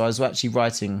possible. So I was actually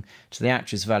writing to the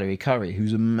actress Valerie Curry,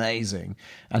 who's amazing.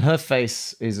 And her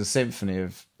face is a symphony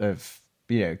of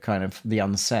kind of the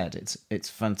unsaid. It's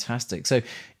fantastic. So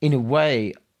in a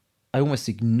way, I almost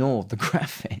ignored the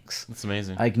graphics. That's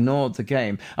amazing. I ignored the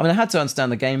game. I mean, I had to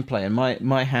understand the gameplay, and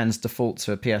my hands default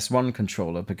to a PS1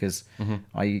 controller because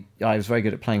I was very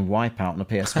good at playing Wipeout on a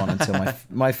PS1 until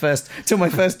my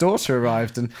first daughter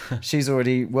arrived, and she's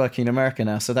already working in America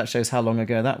now, so that shows how long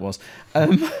ago that was.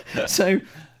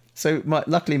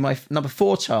 Luckily, my number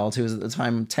 4 child, who was at the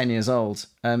time 10 years old,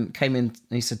 came in and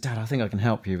he said, "Dad, I think I can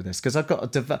help you with this because I've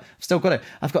got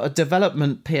I've got a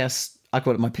development I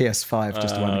call it my PS5,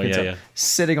 just to wind the kids up,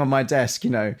 sitting on my desk,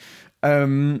 and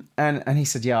he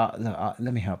said, "Yeah, look,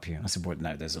 let me help you." And I said, "Well,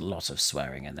 no, there's a lot of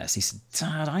swearing in this." He said,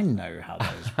 "Dad, I know how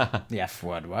the F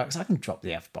word works. I can drop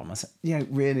the F bomb." I said,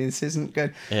 "Really, this isn't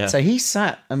good." Yeah. So he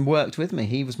sat and worked with me.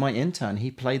 He was my intern.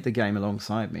 He played the game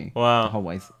alongside me. Wow. The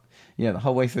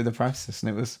whole way through the process, and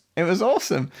it was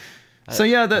awesome. So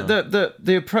yeah,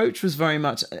 the approach was very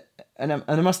much. And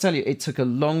I must tell you, it took a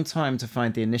long time to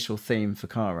find the initial theme for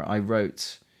Kara. I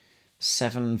wrote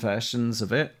 7 versions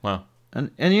of it. Wow. And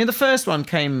the first one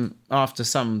came after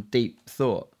some deep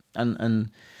thought. And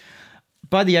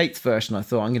by the 8th version, I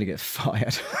thought, I'm going to get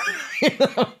fired.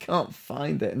 I can't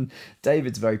find it. And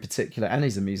David's very particular, and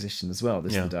he's a musician as well.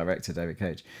 This is the director, David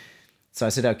Cage. So I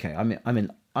said, okay, I'm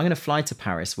going to fly to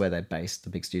Paris, where they're based,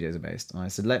 the big studios are based. And I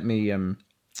said, can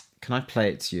I play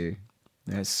it to you?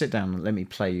 Sit down and let me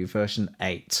play you version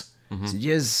 8. He said,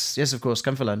 yes, of course.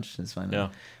 Come for lunch. It's fine. Yeah.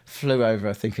 Flew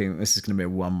over thinking this is going to be a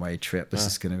one-way trip. This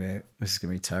is going to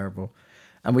be terrible.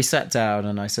 And we sat down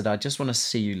and I said, I just want to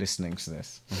see you listening to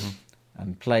this.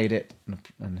 And played it.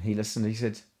 And he listened. He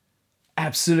said,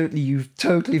 absolutely, you've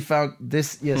totally found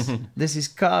this. Yes, this is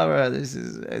Kara. This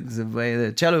is the way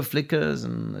the cello flickers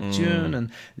and the tune and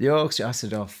the orchestra. I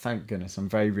said, oh, thank goodness. I'm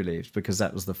very relieved because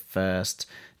that was the first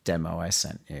demo I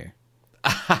sent you.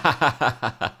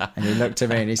 And he looked at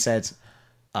me and he said,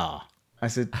 I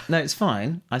said, no, it's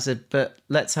fine. I said, but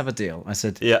let's have a deal. I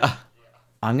said,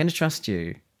 I'm going to trust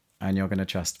you and you're going to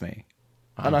trust me.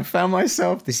 And I found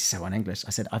myself, this is so un-English.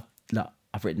 I said,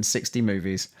 I've written 60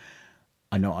 movies.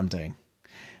 I know what I'm doing.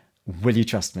 Will you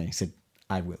trust me? He said,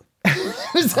 I will.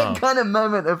 It was that kind of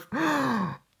moment of,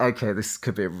 okay, this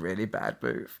could be a really bad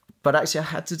move. But actually, I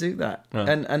had to do that.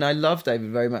 And I love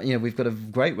David very much. We've got a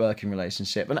great working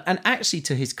relationship. And actually,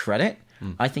 to his credit,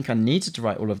 I think I needed to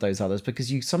write all of those others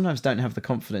because you sometimes don't have the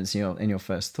confidence in your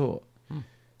first thought.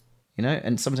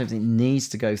 And sometimes it needs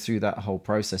to go through that whole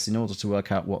process in order to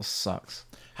work out what sucks.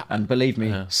 And believe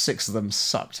me, 6 of them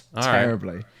sucked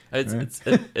terribly. Right.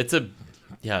 It's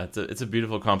a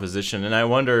beautiful composition. And I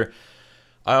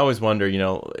always wonder,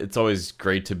 it's always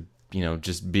great to,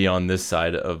 just be on this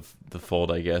side of the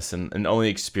fold, I guess, and only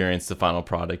experience the final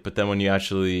product. But then when you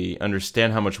actually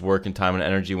understand how much work and time and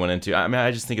energy went into,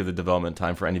 I just think of the development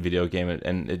time for any video game,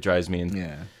 and it drives me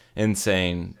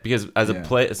insane. Because as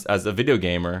a video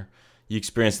gamer, you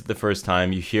experience it the first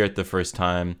time, you hear it the first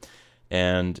time,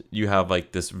 and you have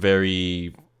like this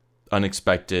very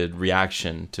unexpected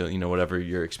reaction to whatever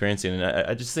you're experiencing. And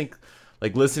I just think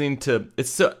like listening to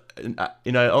I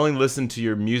only listened to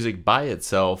your music by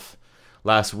itself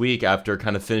last week after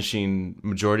kind of finishing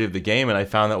majority of the game, and I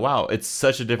found that wow, it's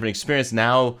such a different experience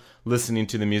now listening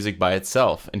to the music by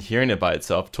itself and hearing it by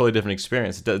itself. Totally different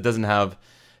experience. It doesn't have,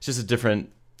 it's just a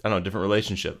different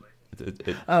relationship.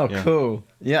 Oh, yeah. cool.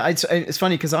 Yeah, it's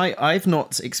funny because I've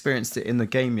not experienced it in the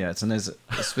game yet, and there's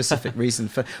a specific reason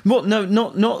for. Well, no,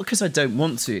 not because I don't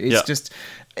want to. It's just,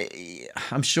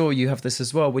 I'm sure you have this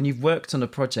as well. When you've worked on a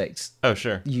project, Oh,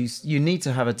 sure. you need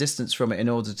to have a distance from it in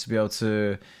order to be able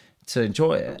to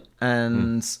enjoy it.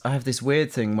 And I have this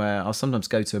weird thing where I'll sometimes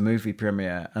go to a movie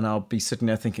premiere and I'll be sitting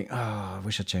there thinking, oh, I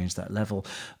wish I changed that level,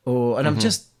 and I'm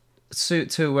just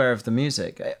too aware of the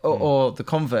music, or the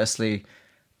conversely.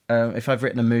 If I've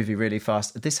written a movie really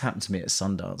fast, this happened to me at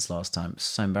Sundance last time. It's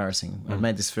so embarrassing. I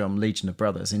made this film, Legion of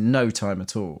Brothers, in no time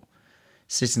at all.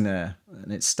 Sitting there,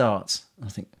 and it starts. And I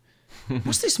think,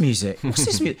 what's this music? What's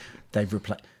this music? They've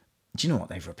replaced. Do you know what?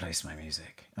 They've replaced my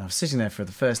music. And I was sitting there for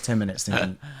the first 10 minutes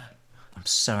thinking, I'm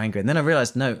so angry. And then I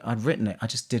realised, no, I'd written it. I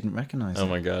just didn't recognise it. Oh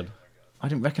my God. I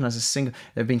didn't recognise a single.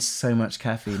 There'd been so much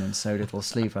caffeine and so little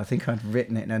sleep. I think I'd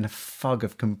written it in a fog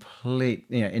of complete,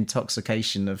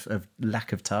 intoxication of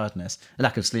lack of tiredness,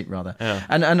 lack of sleep rather. Yeah.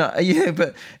 And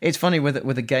but it's funny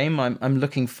with a game. I'm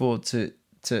looking forward to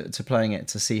playing it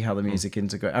to see how the music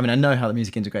integrates. I mean, I know how the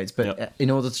music integrates, but in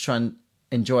order to try and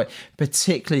enjoy it,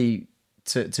 particularly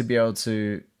to be able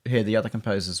to hear the other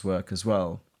composers' work as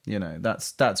well.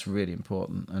 That's really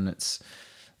important, and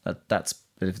that's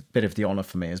bit of the honor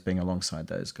for me as being alongside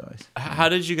those guys. How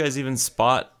did you guys even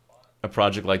spot a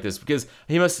project like this? Because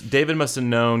David must have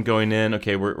known going in,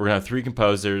 okay, we're gonna have 3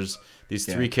 composers, these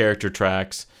 3 character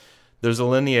tracks. There's a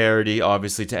linearity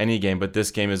obviously to any game, but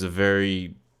this game is it's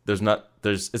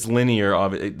linear.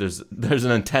 There's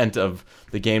an intent of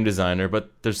the game designer,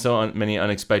 but there's so many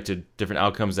unexpected different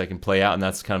outcomes that can play out, and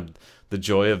that's kind of the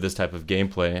joy of this type of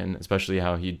gameplay, and especially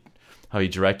how he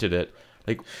directed it.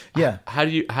 Like, how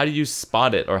do you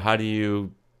spot it, or how did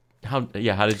you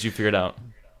figure it out?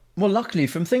 Well, luckily,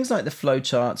 from things like the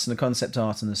flowcharts and the concept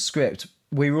art and the script,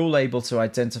 we were all able to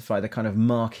identify the kind of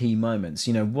marquee moments.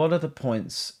 What are the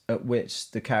points at which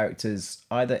the characters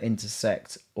either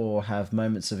intersect or have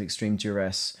moments of extreme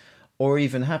duress, or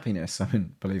even happiness. I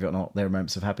mean, believe it or not, there are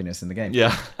moments of happiness in the game.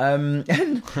 Yeah.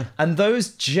 And those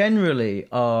generally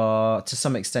are, to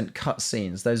some extent,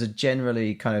 cutscenes. Those are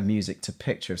generally kind of music to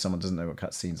picture if someone doesn't know what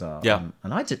cutscenes are. Yeah.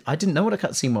 And I didn't know what a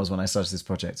cutscene was when I started this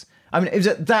project. I mean, it was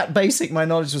that basic. My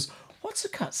knowledge was, what's a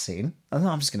cutscene? And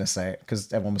I'm just going to say it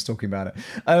because everyone was talking about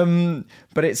it.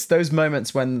 But it's those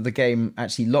moments when the game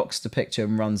actually locks the picture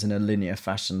and runs in a linear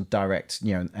fashion, direct,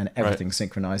 and everything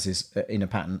synchronizes in a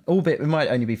pattern. Albeit it might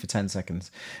only be for 10 seconds.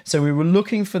 So we were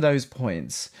looking for those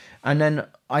points. And then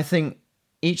I think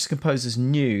each composers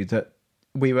knew that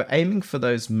we were aiming for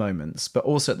those moments, but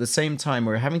also at the same time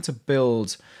we were having to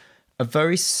build a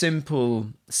very simple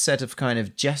set of kind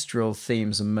of gestural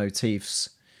themes and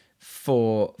motifs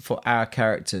for our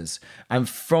characters, and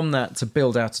from that to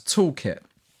build out a toolkit.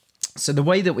 So the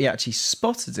way that we actually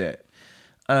spotted it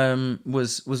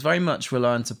was very much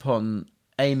reliant upon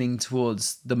aiming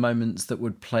towards the moments that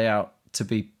would play out to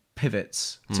be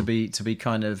pivots, to be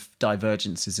kind of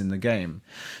divergences in the game.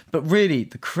 But really,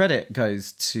 the credit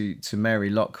goes to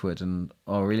Mary Lockwood and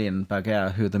Aurélien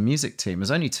Baguer, who are the music team.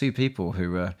 There's only 2 people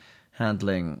who were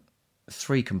handling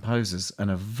 3 composers and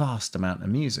a vast amount of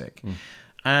music.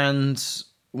 And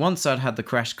once I'd had the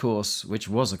crash course, which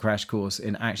was a crash course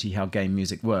in actually how game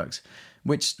music works,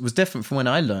 which was different from when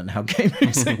I learned how game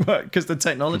music worked, because the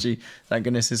technology, thank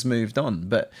goodness, has moved on.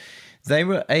 But they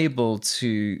were able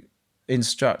to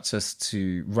instruct us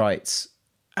to write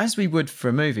as we would for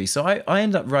a movie. So I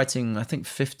ended up writing, I think,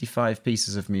 55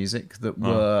 pieces of music that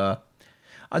were...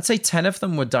 I'd say 10 of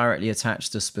them were directly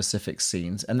attached to specific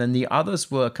scenes. And then the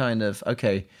others were kind of,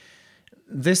 okay,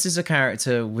 this is a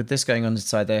character with this going on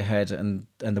inside their head and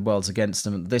the world's against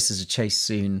them. This is a chase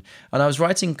scene. And I was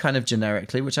writing kind of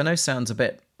generically, which I know sounds a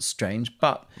bit strange,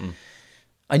 but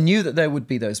I knew that there would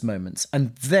be those moments.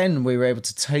 And then we were able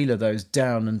to tailor those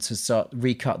down and to start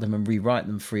recut them and rewrite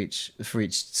them for each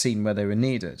scene where they were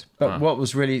needed. But what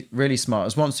was really, really smart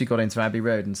was once we got into Abbey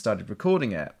Road and started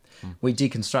recording it, we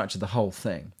deconstructed the whole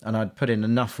thing. And I'd put in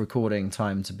enough recording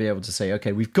time to be able to say,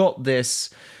 okay, we've got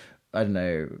this, I don't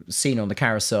know, scene on the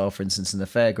carousel, for instance, in the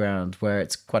fairground, where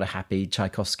it's quite a happy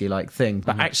Tchaikovsky-like thing.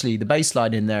 But actually the bass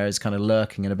line in there is kind of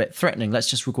lurking and a bit threatening. Let's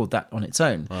just record that on its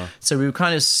own. So we were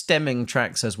kind of stemming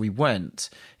tracks as we went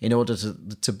in order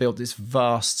to build this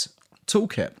vast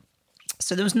toolkit.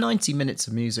 So there was 90 minutes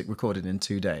of music recorded in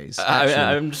 2 days.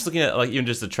 I'm just looking at even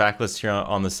just the track list here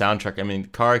on the soundtrack. I mean,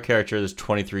 Car Character, there's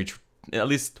 23, at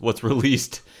least what's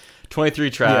released, 23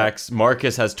 tracks. Yeah.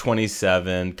 Marcus has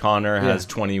 27. Connor has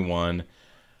 21.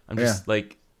 I'm just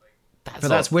like,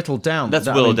 that's whittled down. That's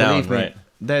whittled down, right?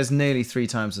 There's nearly 3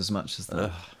 times as much as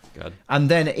that. God. And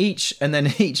then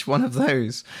each one of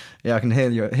those, I can hear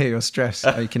your stress.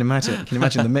 You can imagine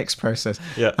the mix process.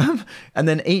 Yeah. And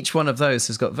then each one of those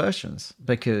has got versions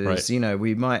because Right.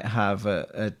 we might have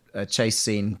a chase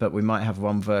scene, but we might have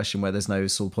one version where there's no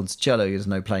sul ponticello, there's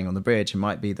no playing on the bridge. It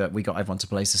might be that we got everyone to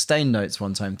play sustained notes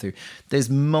one time through. There's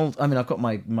I've got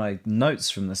my notes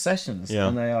from the sessions,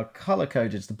 and they are color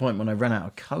coded to the point when I ran out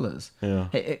of colors. Yeah.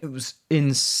 It was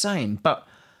insane, but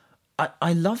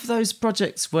I love those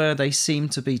projects where they seem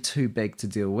to be too big to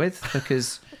deal with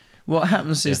because what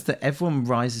happens is that everyone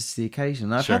rises to the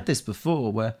occasion. I've had this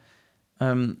before where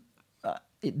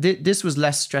this was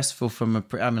less stressful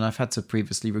I've had to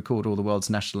previously record all the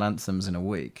world's national anthems in a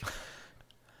week.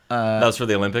 That was for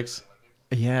the Olympics?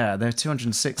 Yeah, there are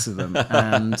 206 of them,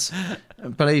 and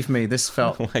believe me, this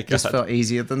felt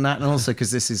easier than that, and also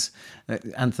because this is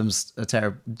anthems are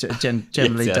terrible.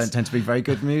 Generally, Yes. don't tend to be very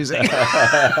good music.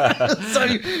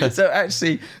 so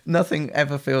actually, nothing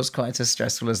ever feels quite as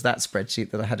stressful as that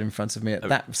spreadsheet that I had in front of me at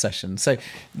that session. So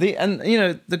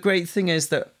the great thing is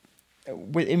that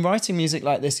in writing music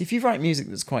like this, if you write music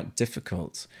that's quite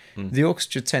difficult, the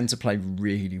orchestra tend to play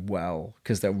really well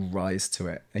because they'll rise to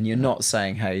it. And you're not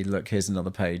saying, hey, look, here's another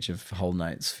page of whole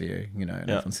notes for you, and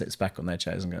everyone sits back on their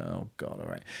chairs and go, oh, God, all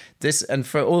right. And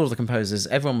for all of the composers,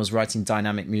 everyone was writing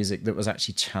dynamic music that was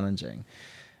actually challenging.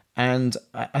 And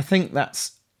I think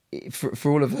that's,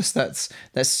 for all of us, that's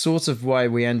sort of why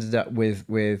we ended up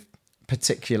with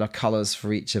particular colours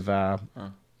for each of our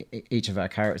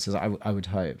characters. I would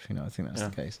hope, I think that's the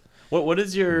case. What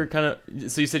is your kind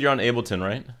of, so you said you're on Ableton,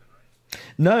 right?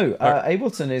 No,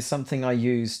 Ableton is something I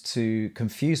use to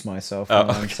confuse myself when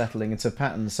I'm settling into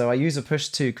patterns. So I use a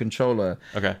push-to controller.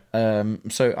 Okay.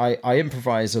 So I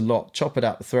improvise a lot, chop it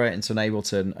up, throw it into an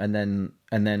Ableton, and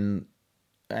then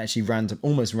actually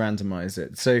almost randomize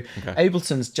it. So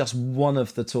Ableton's just one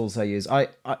of the tools I use. I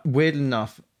weird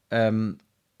enough,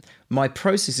 my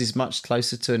process is much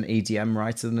closer to an EDM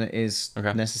writer than it is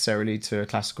necessarily to a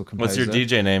classical composer. What's your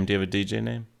DJ name? Do you have a DJ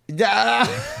name? Go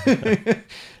ahead.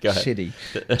 Shitty.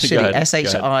 Shiddy.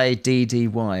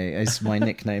 is my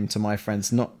nickname to my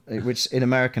friends. Which in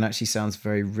American actually sounds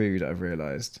very rude. I've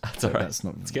realised. That's all right. That's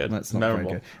not. It's good. That's not memorable.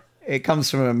 very good. It comes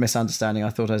from a misunderstanding. I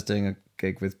thought I was doing a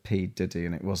gig with P Diddy,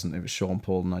 and it wasn't. It was Sean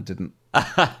Paul, and I didn't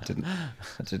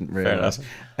realise.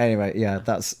 Anyway, yeah,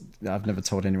 I've never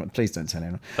told anyone. Please don't tell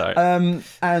anyone. Sorry.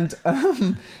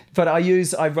 But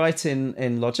I write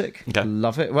in Logic. Okay.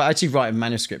 Love it. Well, I actually write in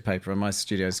manuscript paper, and my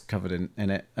studio's covered in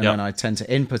it. And then I tend to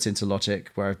input into Logic,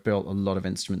 where I've built a lot of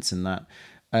instruments in that.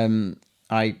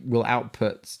 I will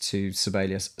output to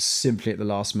Sibelius simply at the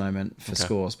last moment for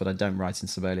scores, but I don't write in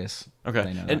Sibelius.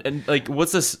 Okay. And like,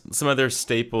 what's some other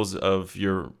staples of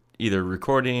your either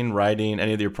recording, writing,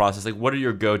 any of your process? Like, what are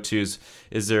your go-tos?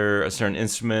 Is there a certain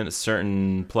instrument, a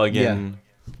certain plugin?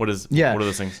 Yeah. What are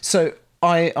those things? So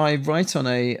I write on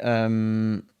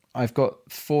I've got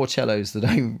 4 cellos that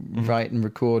I write and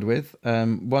record with.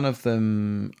 One of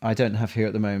them I don't have here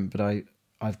at the moment, but I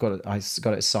got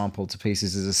it sampled to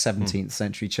pieces as a 17th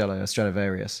century cello, a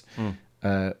Stradivarius,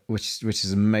 which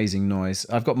is amazing noise.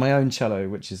 I've got my own cello,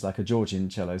 which is like a Georgian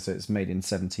cello, so it's made in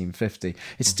 1750.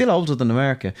 It's still older than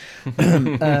America.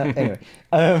 Anyway,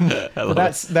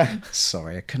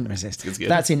 sorry, I couldn't resist.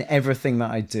 That's in everything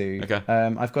that I do. Okay.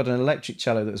 I've got an electric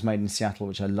cello that was made in Seattle,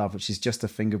 which I love, which is just a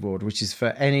fingerboard, which is for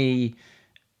any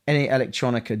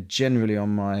electronica generally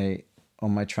on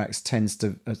my tracks tends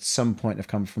to at some point have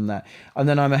come from that. And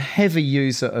then I'm a heavy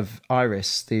user of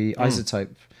Iris, the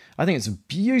isotope. I think it's a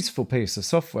beautiful piece of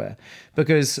software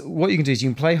because what you can do is you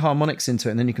can play harmonics into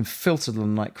it and then you can filter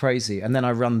them like crazy. And then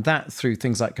I run that through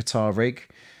things like Guitar Rig.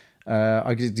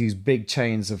 I could use big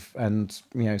chains and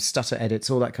stutter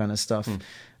edits, all that kind of stuff.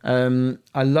 I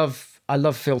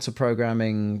love filter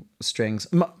programming strings.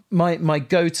 My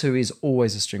go-to is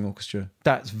always a string orchestra.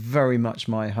 That's very much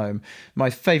my home. My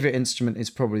favorite instrument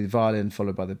is probably the violin,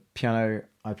 followed by the piano.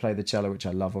 I play the cello, which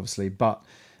I love, obviously, but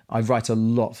I write a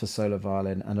lot for solo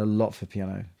violin and a lot for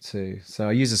piano too. So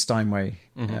I use a Steinway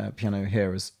piano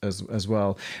here as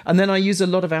well. And then I use a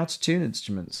lot of out-of-tune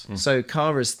instruments. So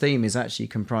Kara's theme is actually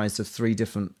comprised of 3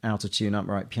 different out-of-tune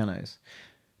upright pianos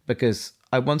because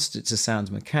I wanted it to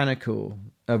sound mechanical,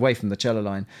 away from the cello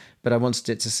line, but I wanted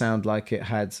it to sound like it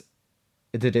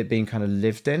being kind of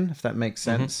lived in, if that makes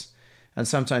sense. And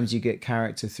sometimes you get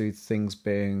character through things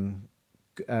being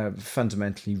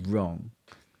fundamentally wrong.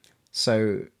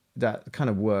 So that kind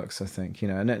of works, I think,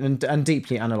 and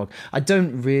deeply analog. I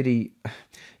don't really,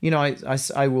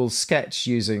 I will sketch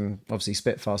using obviously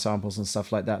Spitfire samples and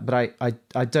stuff like that, but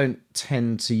I don't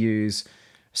tend to use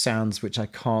sounds which I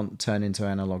can't turn into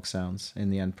analog sounds in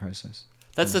the end process.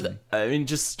 That's I mean,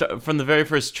 from the very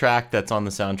first track that's on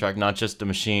the soundtrack, Not Just a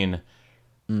Machine.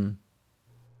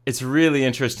 It's really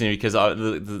interesting because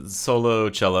the solo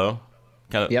cello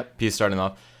kind of piece starting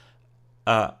off.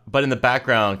 But in the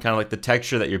background, kind of like the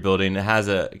texture that you're building, it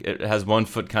has one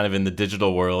foot kind of in the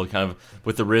digital world, kind of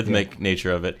with the rhythmic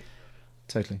nature of it.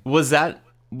 Totally. Was that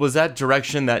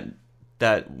direction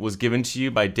that was given to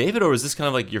you by David, or was this kind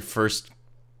of like your first?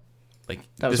 Like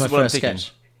that was this my is what first I'm thinking.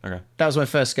 sketch. Okay. That was my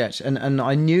first sketch, and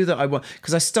I knew that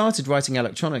because I started writing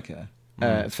electronica.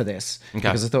 For this,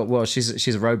 because I thought, well, she's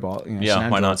a robot, she's an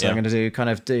android, why not? so I'm going to do kind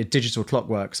of digital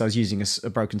clockwork. So I was using a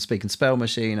broken speak and spell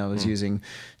machine. I was using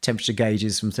temperature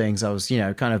gauges from things. I was,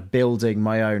 kind of building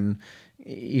my own,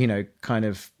 kind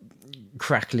of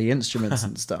crackly instruments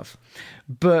and stuff.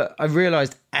 But I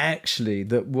realized actually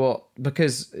that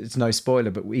because it's no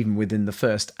spoiler, but even within the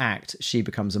first act, she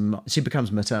becomes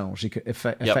maternal. She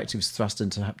effectively was thrust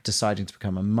into deciding to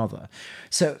become a mother.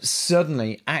 So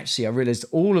suddenly, actually, I realized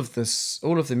all of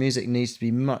the music needs to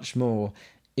be much more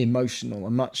emotional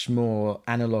and much more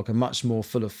analog and much more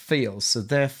full of feels. So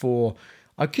therefore,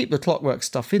 I keep the clockwork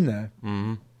stuff in there,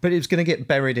 but it was going to get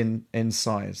buried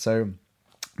inside. So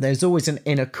there's always an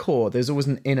inner core. There's always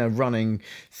an inner running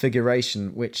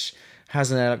figuration which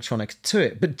has an electronic to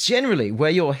it. But generally,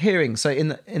 where you're hearing, so in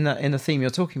the theme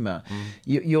you're talking about,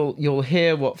 you'll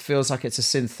hear what feels like it's a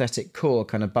synthetic core,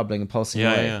 kind of bubbling and pulsing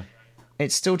away. Yeah.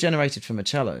 It's still generated from a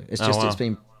cello. It's just it's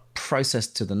been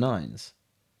processed to the nines.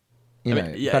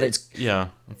 But it's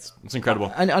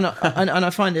incredible. And I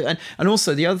find it, and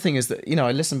also the other thing is that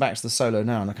I listen back to the solo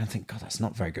now and I kind of think, God, that's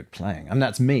not very good playing, and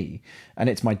that's me, and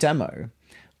it's my demo.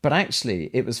 But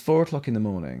actually, it was 4:00 in the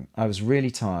morning. I was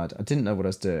really tired. I didn't know what I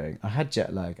was doing. I had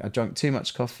jet lag. I drank too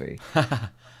much coffee.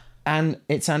 And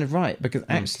it sounded right, because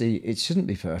actually it shouldn't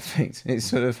be perfect. It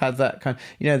sort of had that kind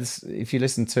of, if you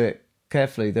listen to it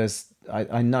carefully,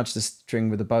 I nudged the string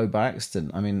with a bow by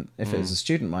accident. I mean, if it was a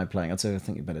student of mine playing, I'd say, I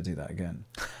think you better do that again.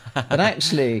 But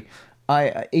actually,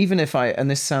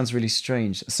 and this sounds really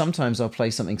strange, sometimes I'll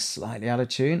play something slightly out of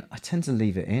tune. I tend to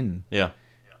leave it in. Yeah.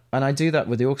 And I do that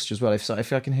with the orchestra as well.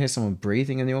 If I can hear someone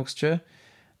breathing in the orchestra,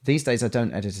 these days I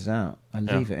don't edit it out. I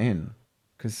leave it in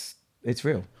because it's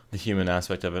real. The human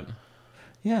aspect of it.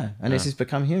 Yeah, and it has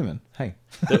become human. Hey.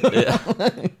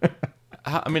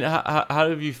 How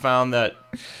have you found that?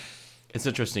 It's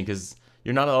interesting because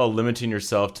you're not all limiting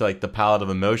yourself to like the palette of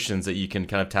emotions that you can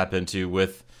kind of tap into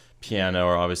with piano,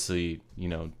 or obviously,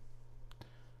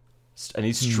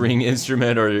 any string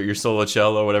instrument, or your solo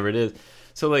cello or whatever it is.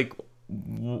 So like,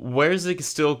 where is this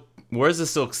still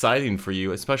exciting for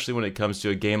you, especially when it comes to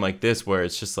a game like this, where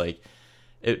it's just like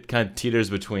it kind of teeters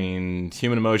between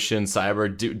human emotion, cyber,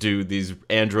 do these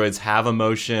androids have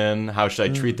emotion, how should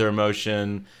I treat their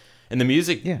emotion, and the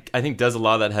music I think does a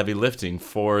lot of that heavy lifting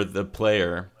for the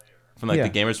player from like the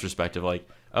gamer's perspective, like,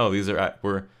 oh, these are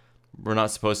we're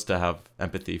not supposed to have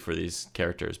empathy for these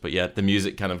characters, but yet the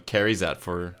music kind of carries that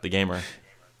for the gamer.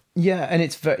 Yeah, and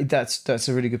that's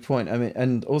a really good point. I mean,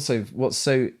 and also what's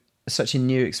such a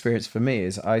new experience for me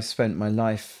is I spent my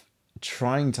life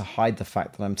trying to hide the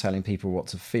fact that I'm telling people what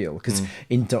to feel, because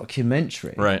in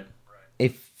documentary, right,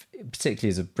 if particularly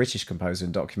as a British composer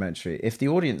in documentary, if the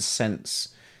audience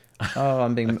sense, oh,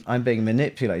 I'm being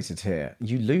manipulated here,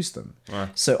 you lose them.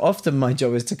 Right. So often my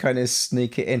job is to kind of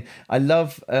sneak it in. I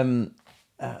love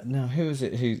now who was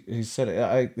it who said it?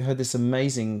 I heard this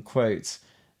amazing quote.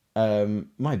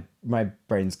 My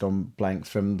brain's gone blank,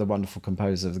 from the wonderful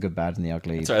composer of The Good, Bad and the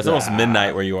Ugly. Sorry, it's almost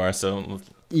midnight where you are, so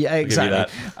yeah,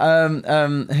 exactly.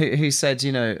 Who said,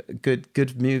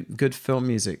 good film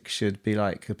music should be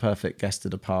like a perfect guest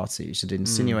at a party. It should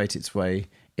insinuate its way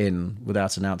in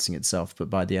without announcing itself, but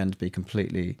by the end be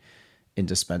completely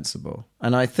indispensable.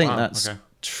 And I think that's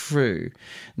true.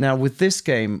 Now, with this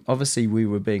game, obviously we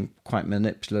were being quite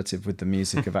manipulative with the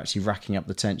music of actually racking up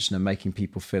the tension and making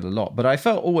people feel a lot. But I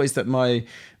felt always that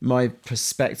my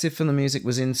perspective from the music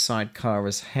was inside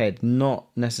Kara's head, not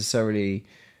necessarily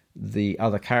the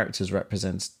other characters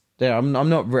represent. Yeah, I'm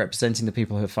not representing the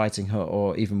people who are fighting her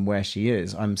or even where she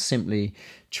is. I'm simply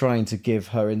trying to give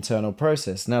her internal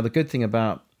process. Now, the good thing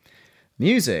about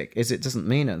music is it doesn't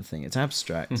mean anything. It's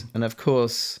abstract. And of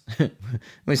course,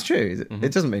 it's true.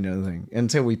 It doesn't mean anything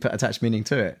until we attach meaning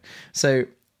to it. So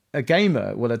a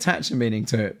gamer will attach a meaning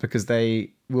to it because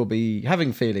they will be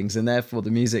having feelings, and therefore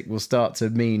the music will start to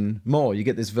mean more. You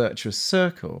get this virtuous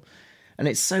circle. And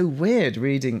it's so weird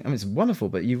reading. I mean, it's wonderful,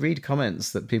 but you read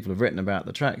comments that people have written about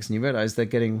the tracks and you realize they're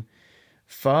getting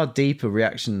far deeper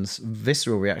reactions,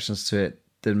 visceral reactions to it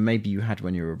than maybe you had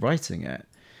when you were writing it.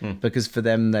 Because for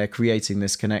them, they're creating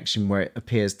this connection where it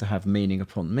appears to have meaning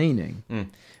upon meaning,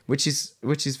 which is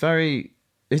very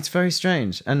It's very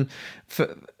strange. And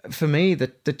for me,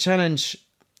 the challenge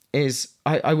is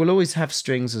I will always have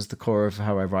strings as the core of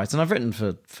how I write. And I've written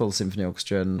for full symphony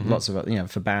orchestra and lots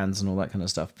of, for bands and all that kind of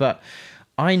stuff. But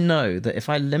I know that if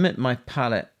I limit my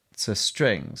palette to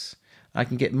strings, I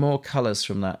can get more colours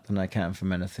from that than I can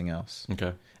from anything else.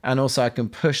 Okay. And also I can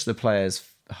push the players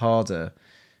harder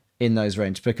in those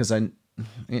range because I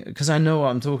know what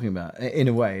I'm talking about in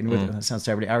a way. And that sounds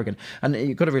terribly arrogant. And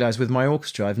you've got to realise with my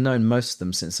orchestra, I've known most of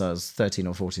them since I was 13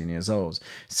 or 14 years old.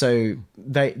 So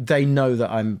they know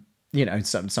that I'm,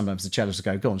 sometimes the cellists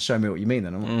will go on, show me what you mean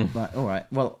then. I'm like, all right,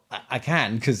 well, I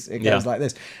can because it goes like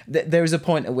this. There is a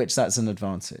point at which that's an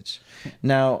advantage.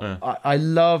 Now, I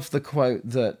love the quote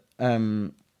that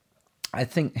I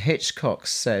think Hitchcock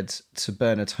said to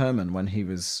Bernard Herrmann when he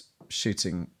was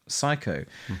shooting Psycho.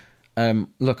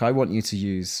 Look, I want you to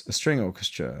use a string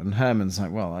orchestra. And Herman's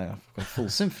like, well, I've got a full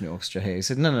symphony orchestra here. He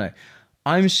said, no.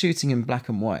 I'm shooting in black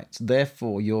and white.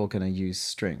 Therefore, you're going to use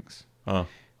strings. Oh.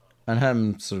 And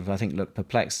Herman sort of, I think, looked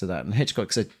perplexed at that. And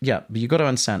Hitchcock said, yeah, but you've got to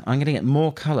understand, I'm going to get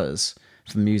more colours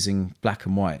from using black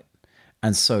and white.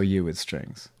 And so are you with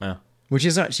strings. Yeah. Which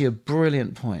is actually a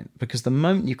brilliant point. Because the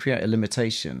moment you create a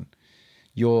limitation,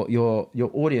 your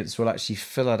audience will actually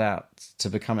fill it out to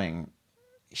becoming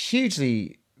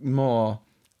hugely more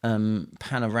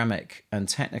panoramic and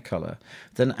technicolor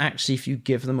than actually if you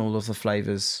give them all of the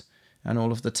flavors and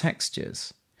all of the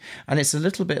textures. And it's a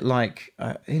little bit like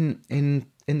in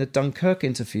the Dunkirk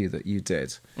interview that you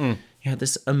did. You had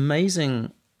this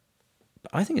amazing,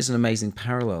 I think it's an amazing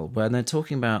parallel where they're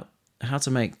talking about how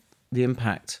to make the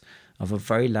impact of a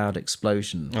very loud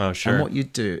explosion. Oh, sure. And what you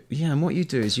do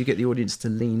is you get the audience to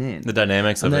lean in. The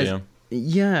dynamics of it, yeah.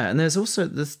 Yeah, and there's also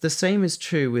the same is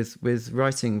true with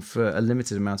writing for a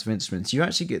limited amount of instruments. You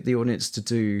actually get the audience to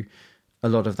do a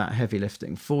lot of that heavy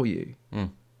lifting for you,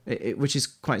 which is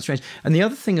quite strange. And the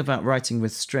other thing about writing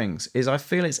with strings is I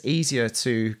feel it's easier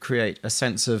to create a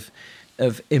sense of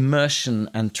immersion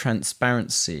and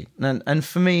transparency. And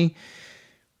for me,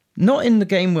 not in the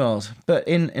game world, but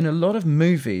in a lot of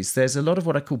movies, there's a lot of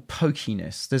what I call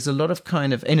pokiness. There's a lot of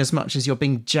kind of, in as much as you're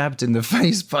being jabbed in the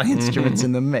face by instruments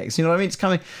in the mix. You know what I mean? It's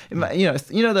coming, that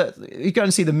you go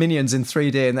and see the Minions in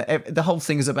 3D and the whole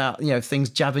thing is about, things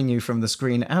jabbing you from the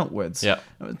screen outwards. Yeah.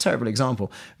 A terrible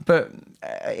example. But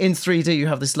in 3D, you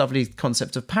have this lovely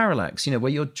concept of parallax,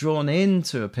 where you're drawn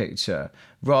into a picture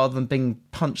rather than being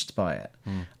punched by it.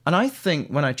 And I think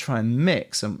when I try and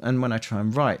mix and when I try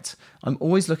and write, I'm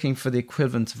always looking for the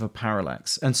equivalent of a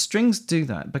parallax. And strings do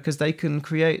that because they can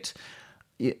create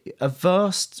a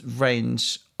vast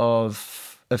range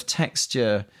of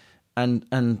texture and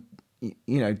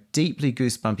deeply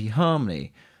goosebumpy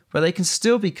harmony where they can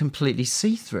still be completely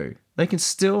see-through. They can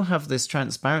still have this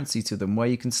transparency to them where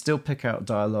you can still pick out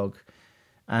dialogue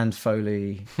and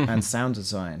Foley and sound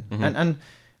design.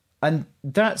 And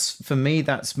that's, for me,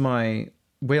 that's my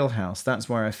wheelhouse. That's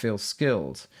where I feel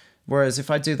skilled. Whereas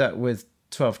if I do that with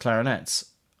 12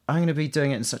 clarinets, I'm going to be doing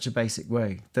it in such a basic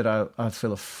way that I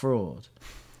feel a fraud.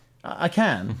 I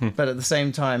can, but at the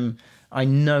same time, I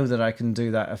know that I can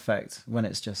do that effect when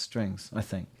it's just strings, I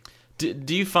think.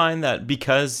 Do you find that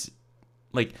because,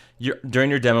 like,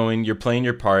 during your demoing, you're playing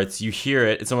your parts, you hear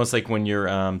it, it's almost like when you're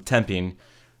temping,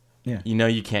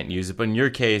 you can't use it. But in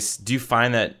your case, do you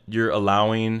find that you're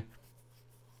allowing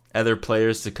other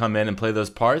players to come in and play those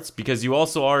parts? Because you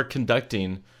also are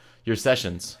conducting your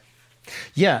sessions.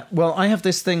 Yeah, well, I have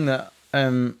this thing that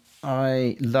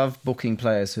I love booking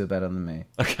players who are better than me.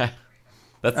 Okay.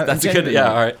 That's a good,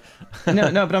 all right.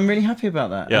 no, but I'm really happy about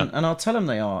that. Yeah. And I'll tell them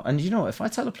they are. And if I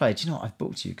tell a player, do you know what, I've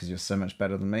booked you because you're so much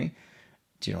better than me,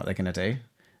 do you know what they're going to do?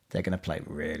 They're going to play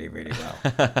really, really well.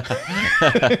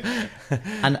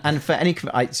 and for any,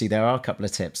 there are a couple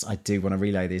of tips. I do want to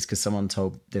relay these because someone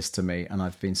told this to me and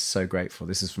I've been so grateful.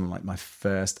 This is from like my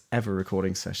first ever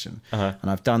recording session. And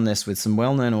I've done this with some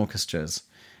well-known orchestras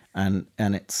and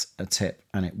it's a tip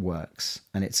and it works.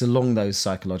 And it's along those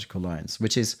psychological lines,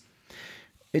 which is,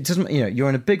 it doesn't, you're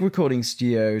in a big recording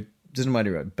studio, doesn't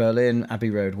matter where, Berlin,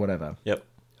 Abbey Road, whatever. Yep.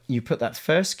 You put that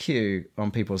first cue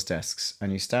on people's desks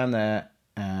and you stand there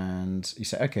and you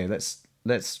say, okay,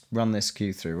 let's run this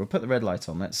cue through. We'll put the red light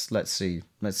on. Let's see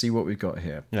what we've got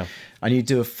here. Yeah. And you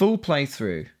do a full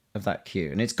playthrough of that cue,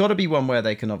 and it's got to be one where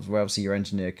they can, where obviously your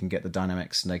engineer can get the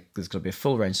dynamics, and there's got to be a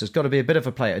full range. So it's got to be a bit of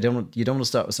a play. You don't want to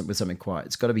start with something quiet.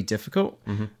 It's got to be difficult,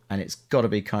 and it's got to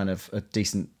be kind of a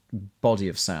decent body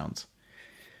of sound.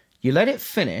 You let it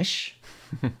finish,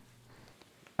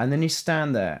 and then you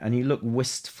stand there and you look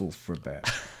wistful for a bit.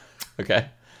 Okay.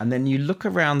 And then you look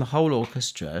around the whole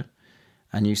orchestra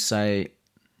and you say,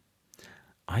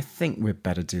 I think we'd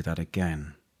better do that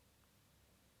again.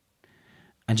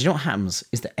 And do you know what happens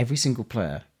is that every single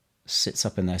player sits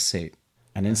up in their seat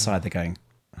and inside they're going,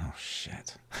 oh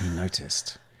shit, he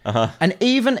noticed. And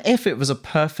even if it was a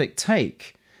perfect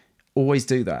take, always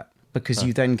do that, because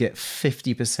you then get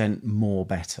 50% more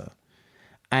better.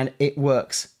 And it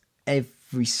works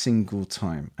every single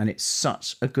time. And it's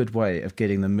such a good way of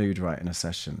getting the mood right in a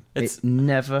session. It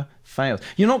never fails.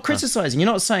 You're not criticizing. You're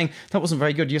not saying that wasn't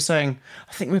very good. You're saying,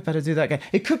 I think we'd better do that again.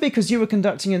 It could be because you were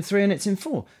conducting in 3 and it's in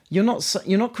 4. You're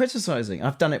not criticizing.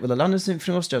 I've done it with the London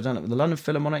Symphony Orchestra. I've done it with the London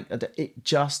Philharmonic. It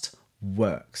just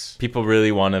works. People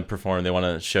really want to perform. They want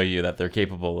to show you that they're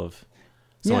capable of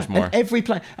so much more. And every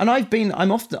play, and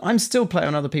I'm still playing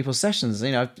on other people's sessions.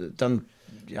 You know,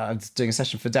 I was doing a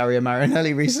session for Dario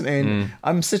Marinelli recently, and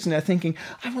I'm sitting there thinking,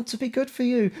 I want to be good for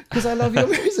you because I love your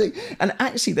music. And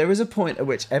actually, there is a point at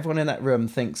which everyone in that room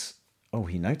thinks, oh,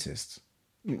 he noticed.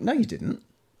 No, you didn't.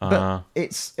 But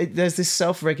there's this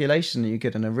self-regulation that you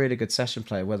get in a really good session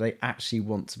player where they actually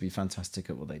want to be fantastic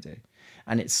at what they do.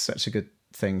 And it's such a good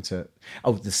thing to...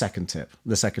 Oh, the second tip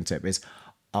is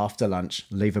after lunch,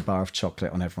 leave a bar of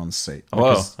chocolate on everyone's seat.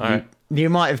 Whoa, all right. You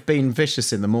might have been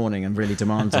vicious in the morning and really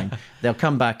demanding. They'll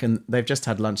come back and they've just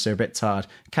had lunch. They're a bit tired.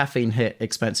 Caffeine hit,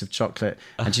 expensive chocolate.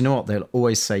 And you know what? They'll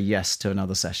always say yes to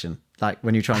another session. Like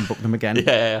when you try and book them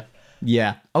again.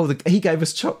 Yeah. Oh, he gave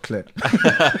us chocolate.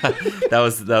 that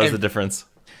was the difference.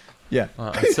 Yeah.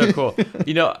 Wow, that's so cool.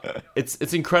 You know,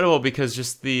 it's incredible because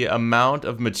just the amount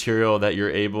of material that you're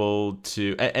able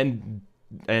to and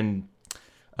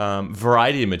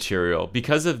variety of material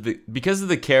because of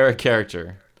the Kara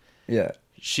character. Yeah.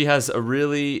 She has a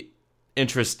really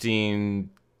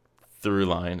interesting through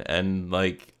line, and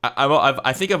like I'm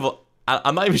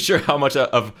not even sure how much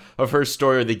of her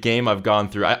story or the game I've gone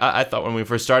through. I thought when we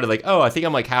first started, like, oh, I think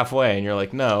I'm like halfway, and you're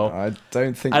like, no, I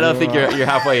don't think you're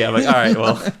halfway yet. I'm like, all right,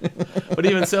 well, but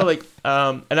even so, like,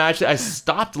 and I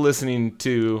stopped listening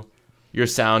to your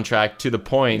soundtrack to the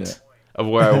point of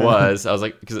where I was. I was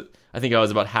like, because I think I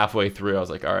was about halfway through. I was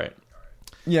like, all right.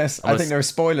 Yes, I think there are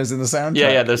spoilers in the soundtrack.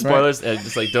 Yeah, there's spoilers. Right?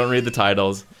 Just like don't read the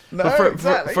titles. No, but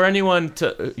exactly. for anyone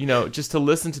to just to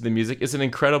listen to the music, it's an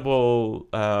incredible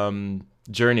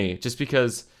journey. Just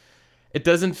because it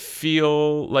doesn't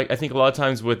feel like, I think a lot of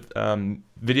times with film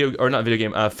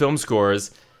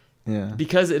scores,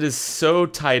 because it is so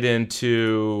tied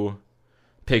into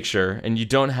picture, and you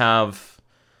don't have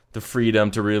the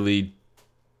freedom to really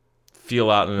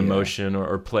feel out an emotion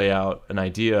or play out an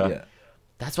idea. Yeah.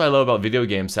 That's what I love about video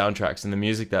game soundtracks and the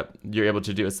music that you're able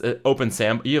to do. It's open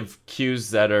sample. You have cues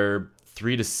that are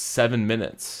 3 to 7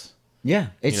 minutes. Yeah,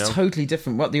 it's totally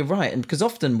different. Well, you're right. And because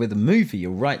often with a movie,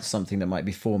 you'll write something that might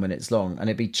be 4 minutes long and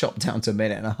it'd be chopped down to a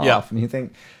minute and a half. Yeah. And you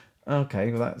think,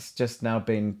 okay, well, that's just now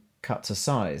been cut to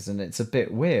size and it's a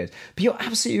bit weird. But you're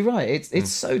absolutely right. It's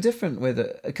so different with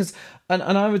it. Because, and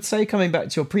I would say, coming back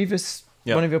to your previous...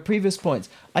 Yep. One of your previous points,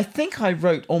 I think I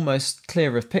wrote almost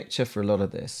clearer of picture for a lot of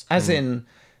this. As in,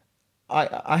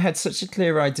 I had such a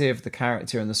clear idea of the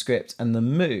character and the script and the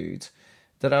mood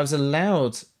that I was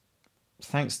allowed,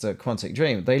 thanks to Quantic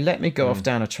Dream, they let me go off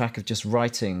down a track of just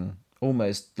writing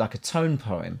almost like a tone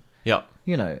poem. Yeah.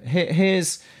 You know,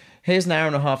 here's an hour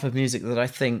and a half of music that I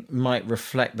think might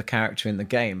reflect the character in the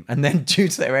game. And then due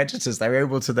to their editors, they were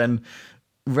able to then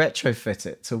retrofit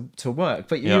it to work.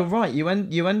 But you're right, you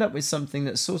end up with something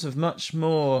that's sort of much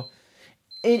more,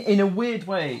 in a weird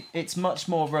way, it's much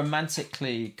more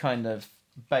romantically kind of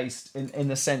based in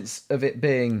the sense of it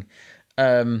being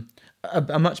a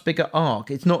much bigger arc.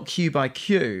 It's not cue by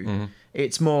cue.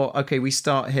 It's more, okay, we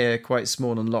start here quite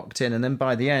small and locked in, and then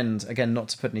by the end, again, not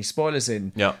to put any spoilers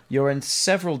in, you're in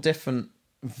several different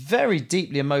very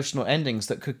deeply emotional endings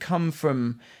that could come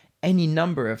from any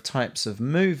number of types of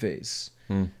movies.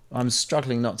 I'm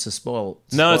struggling not to spoil.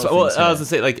 No, I was gonna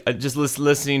say, like, just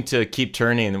listening to Keep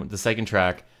Turning, the second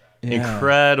track,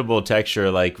 incredible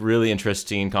texture, like really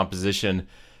interesting composition,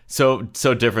 so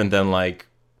different than like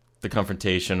The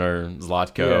Confrontation or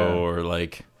Zlatko or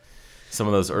like some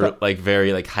of those like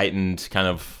very like heightened kind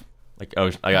of like,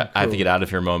 oh, I have to get out of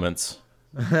here moments.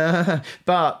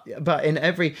 but in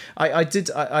every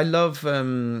I love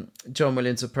John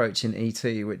Williams' approach in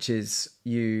E.T., which is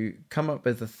you come up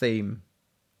with a theme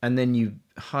and then you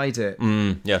hide it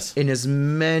in as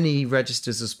many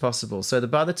registers as possible, so that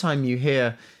by the time you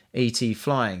hear E.T.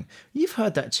 flying, you've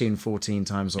heard that tune 14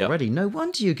 times already. No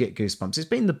wonder you get goosebumps. It's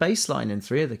been the bass line in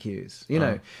 3 of the cues, you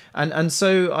know. And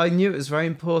so I knew it was very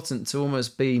important to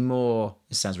almost be more,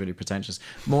 it sounds really pretentious,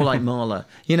 more like Mahler,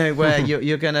 you know, where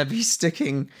you're going to be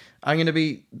sticking,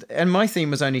 and my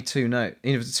theme was only 2 note,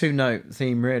 it was a 2-note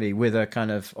theme really, with a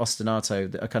kind of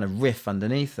ostinato, a kind of riff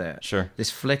underneath it. Sure. This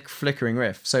flickering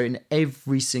riff. So in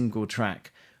every single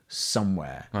track,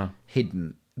 somewhere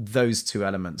hidden. Those two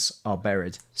elements are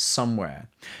buried somewhere.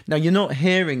 Now, you're not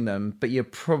hearing them, but you're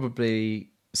probably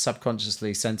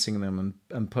subconsciously sensing them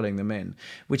and pulling them in,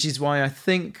 which is why I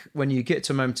think when you get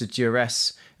to a moment of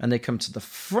duress and they come to the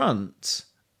front,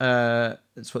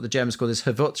 it's what the Germans call this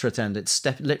Hervortretend. It's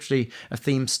literally a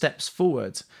theme steps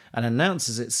forward and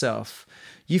announces itself.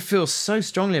 You feel so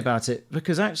strongly about it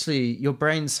because actually your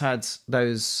brain's had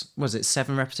those,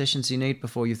 7 repetitions you need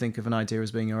before you think of an idea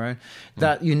as being your own.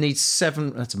 That you need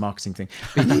 7. That's a marketing thing.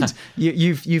 But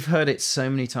you've heard it so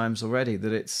many times already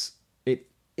that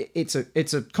it's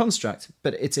a construct,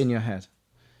 but it's in your head.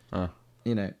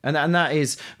 You know, and that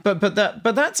is, but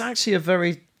that's actually a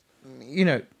very, you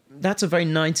know, that's a very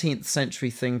 19th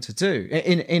century thing to do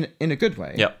in a good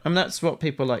way. Yep. And that's what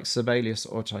people like Sibelius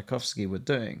or Tchaikovsky were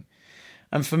doing.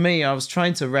 And for me, I was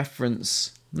trying to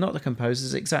reference not the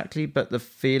composers exactly, but the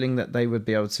feeling that they would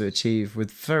be able to achieve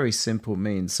with very simple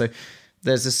means. So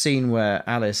there's a scene where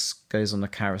Alice goes on a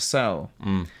carousel,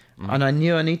 and I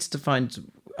knew I needed to find.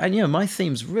 And you know, my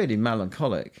theme's really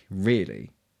melancholic,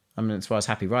 really. I mean, that's why I was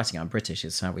happy writing it. I'm British;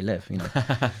 it's how we live, you know.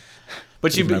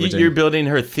 But you're building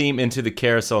her theme into the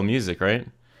carousel music, right?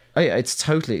 Oh yeah, it's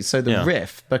totally. So the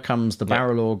riff becomes the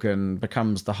barrel organ,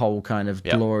 becomes the whole kind of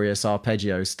glorious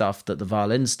arpeggio stuff that the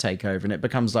violins take over, and it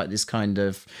becomes like this kind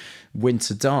of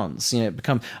winter dance. You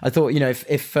know, I thought, you know,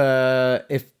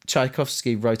 if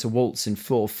Tchaikovsky wrote a waltz in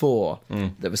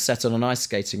 4/4 that was set on an ice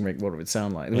skating rink, what it would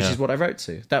sound like, which is what I wrote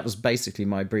to. That was basically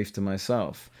my brief to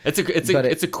myself.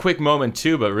 It's a quick moment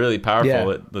too, but really powerful.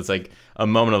 Yeah. It's like a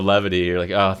moment of levity. You're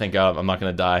like, oh, thank God, I'm not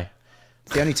gonna die.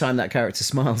 It's the only time that character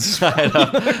smiles. I know.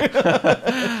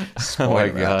 Oh my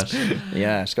gosh.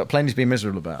 Yeah, she's got plenty to be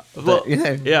miserable about. But, Well, you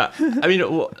know. yeah. I mean,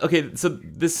 well, okay. So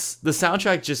the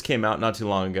soundtrack just came out not too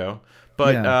long ago,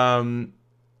 but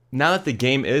now that the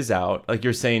game is out, like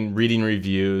you're saying, reading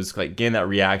reviews, like getting that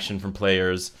reaction from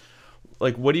players,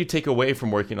 like what do you take away from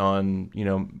working on, you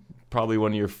know, probably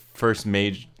one of your first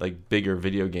major, like bigger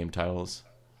video game titles?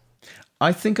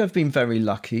 I think I've been very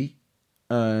lucky.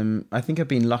 I think I've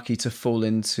been lucky to fall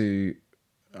into,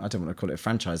 I don't want to call it a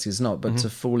franchise, it's not, but to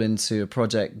fall into a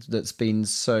project that's been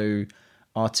so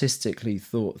artistically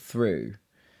thought through.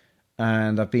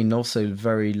 And I've been also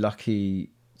very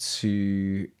lucky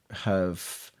to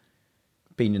have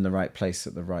been in the right place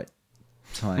at the right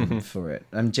time for it.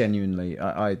 And genuinely,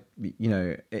 I you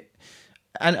know,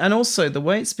 and also the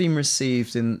way it's been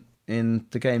received in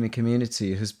the gaming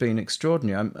community has been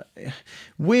extraordinary.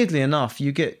 Weirdly enough,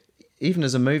 you get, even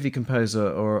as a movie composer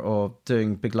or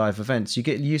doing big live events, you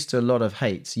get used to a lot of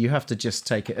hate. You have to just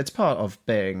take it. It's part of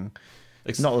being,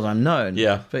 not that I'm known,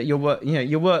 but your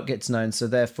work gets known, so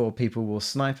therefore people will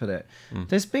snipe at it.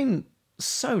 There's been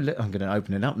so little. I'm going to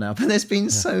open it up now, but there's been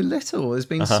so little. There's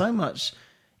been so much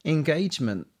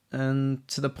engagement, and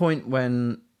to the point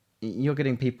when you're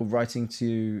getting people writing to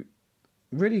you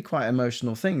really quite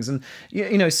emotional things. And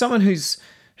you know, someone who's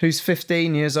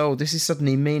 15 years old, this is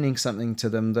suddenly meaning something to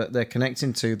them that they're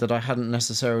connecting to that I hadn't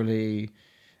necessarily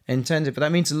intended. But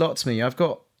that means a lot to me. I've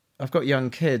got young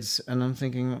kids, and I'm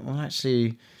thinking, well,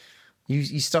 actually,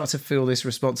 you start to feel this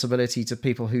responsibility to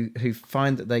people who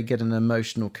find that they get an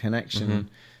emotional connection.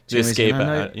 To escape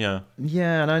it,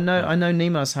 yeah, and I know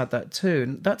Nemo's had that too,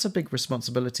 and that's a big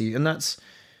responsibility, and that's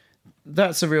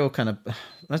a real kind of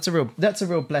that's a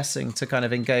real blessing to kind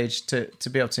of engage to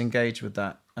be able to engage with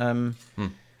that. And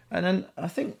then I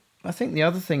think the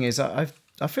other thing is I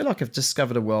feel like I've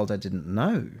discovered a world I didn't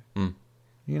know.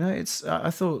 You know, I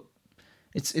thought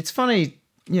it's funny,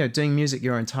 you know, doing music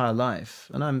your entire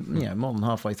life, and I'm you know more than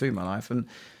halfway through my life, and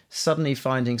suddenly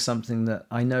finding something that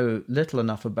I know little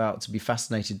enough about to be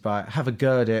fascinated by it, have a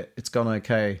go at it, it's gone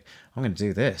okay. I'm going to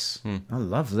do this. I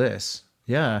love this.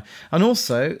 Yeah, and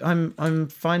also I'm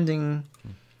finding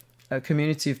a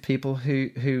community of people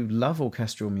who love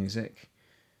orchestral music.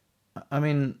 I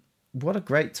mean, what a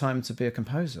great time to be a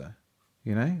composer.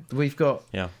 You know, we've got,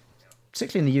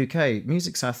 particularly in the UK,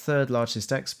 music's our third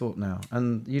largest export now.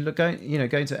 And you look going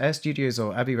to Air Studios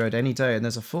or Abbey Road any day, and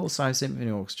there's a full-size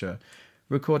symphony orchestra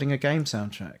recording a game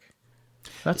soundtrack.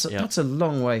 That's a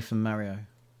long way from Mario,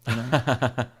 you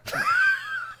know?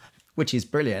 Which is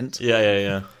brilliant.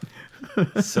 Yeah.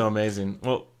 So amazing.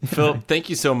 Well, Phil, thank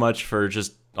you so much for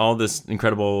just all this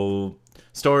incredible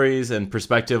stories and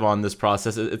perspective on this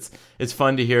process. It's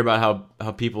fun to hear about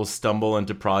how people stumble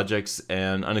into projects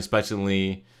and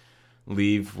unexpectedly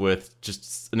leave with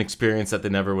just an experience that they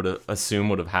never would have assumed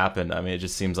would have happened. I mean, it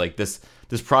just seems like this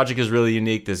project is really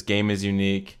unique. This game is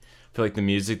unique. I feel like the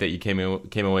music that you came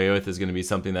away with is going to be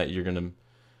something that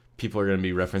people are going to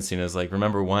be referencing as like,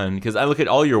 remember when? Because I look at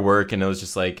all your work and it was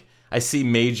just like, I see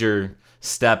major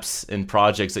steps in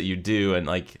projects that you do, and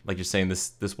like you're saying,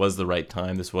 this was the right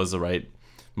time, this was the right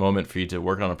moment for you to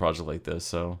work on a project like this.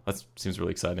 So that seems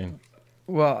really exciting.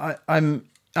 Well, I'm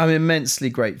immensely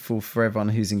grateful for everyone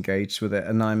who's engaged with it,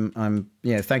 and I'm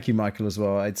thank you, Michael, as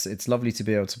well. It's lovely to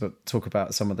be able to talk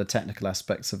about some of the technical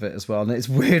aspects of it as well. And it's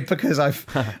weird because I've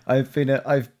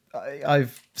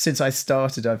since I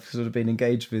started, I've sort of been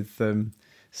engaged with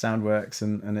Soundworks,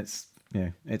 and it's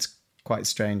it's quite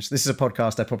strange. This is a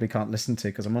podcast I probably can't listen to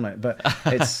because I'm on it, but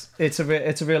it's a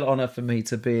real honor for me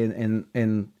to be in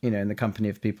the company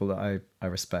of people that I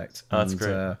respect. Oh, that's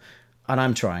great. And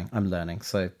I'm learning.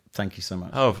 So thank you so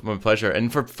much. Oh, my pleasure.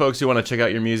 And for folks who want to check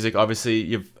out your music, obviously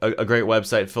you have a great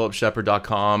website,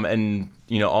 philipshepard.com, and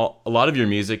a lot of your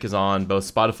music is on both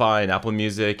Spotify and Apple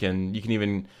Music, and you can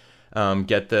even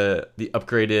get the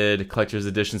upgraded collector's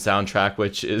edition soundtrack,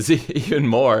 which is even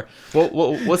more.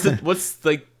 What's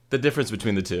like the difference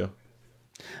between the two?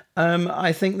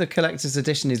 I think the collector's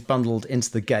edition is bundled into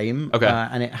the game, okay,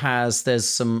 and there's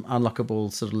some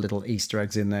unlockable sort of little Easter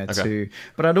eggs in there too.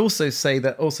 But I'd also say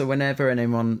that whenever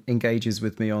anyone engages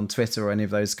with me on Twitter or any of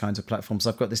those kinds of platforms,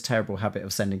 I've got this terrible habit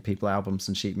of sending people albums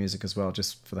and sheet music as well,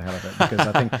 just for the hell of it. Because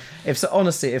I think if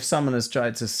someone has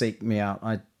tried to seek me out,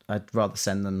 I'd rather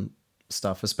send them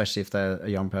stuff, especially if they're a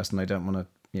young person. They don't want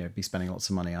to be spending lots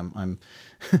of money. I'm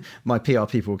my PR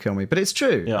people will kill me, but it's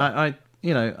true. Yeah.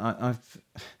 The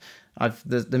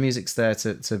music's there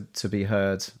to be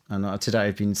heard, and today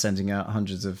I've been sending out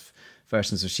hundreds of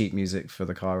versions of sheet music for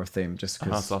the Kara theme, just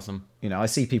because that's awesome. I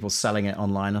see people selling it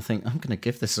online. I think I'm going to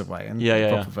give this away and a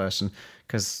proper version,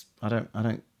 because I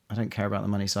don't care about the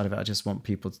money side of it. I just want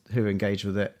people who engage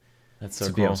with it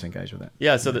to be able to engage with it.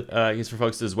 Yeah, so I guess for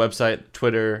folks, there's website,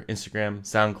 Twitter, Instagram,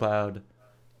 SoundCloud,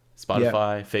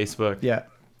 Spotify, Facebook,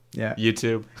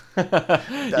 YouTube.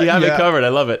 You have it covered. I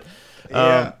love it.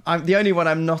 I'm the only one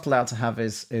I'm not allowed to have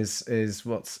is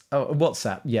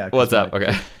WhatsApp. Yeah, WhatsApp.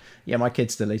 Okay. Yeah, my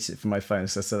kids deleted it from my phone,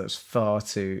 so it's far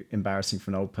too embarrassing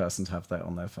for an old person to have that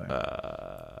on their phone.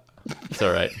 It's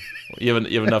all right. You have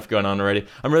enough going on already.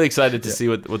 I'm really excited to see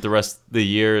what the rest of the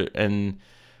year, and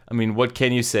I mean, what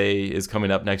can you say is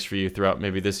coming up next for you throughout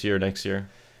maybe this year or next year?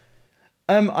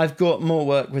 I've got more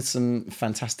work with some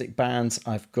fantastic bands.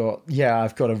 I've got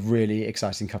a really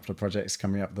exciting couple of projects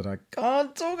coming up that I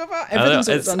can't talk about.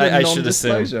 Everything's under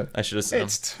non-disclosure. I should assume.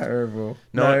 It's terrible.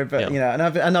 And I've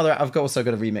also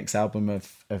got a remix album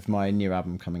of my new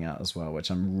album coming out as well,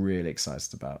 which I'm really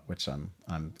excited about. Which I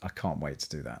can't wait to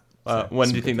do that. When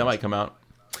do you think that might come out?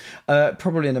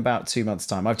 Probably in about 2 months'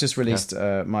 time. I've just released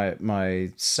my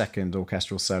second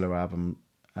orchestral solo album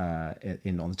on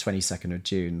the 22nd of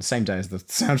June, the same day as the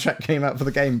soundtrack came out for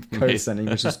the game co-sending,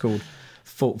 which is called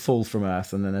Fall from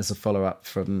Earth, and then there's a follow-up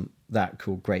from that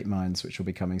called Great Minds, which will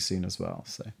be coming soon as well.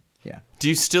 So yeah. Do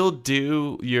you still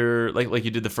do your like you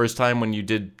did the first time when you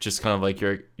did just kind of like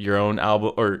your own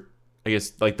album, or I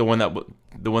guess like the one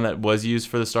that was used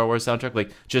for the Star Wars soundtrack,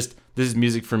 like just this is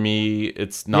music for me,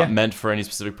 it's not meant for any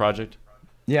specific project?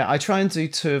 Yeah, I try and do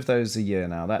 2 of those a year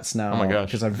now. That's now, oh my gosh,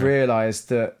 because I've realised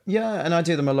that, and I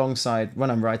do them alongside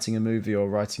when I'm writing a movie or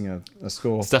writing a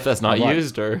score. Stuff that's not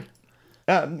used, or?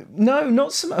 No,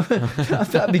 not so much.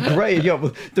 That'd be great. Yeah,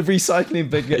 well, the recycling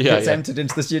bin gets entered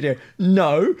into the studio.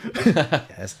 No.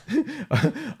 Yes.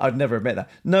 I'd never admit that.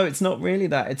 No, it's not really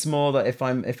that. It's more that if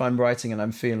I'm writing and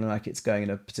I'm feeling like it's going in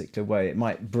a particular way, it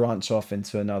might branch off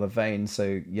into another vein.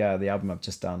 So yeah, the album I've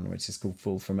just done, which is called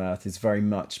Fall from Earth, is very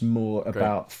much more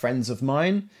about friends of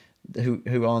mine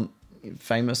who aren't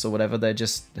famous or whatever. They're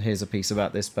just, here's a piece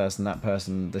about this person, that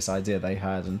person, this idea they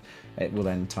had, and it will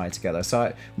then tie together.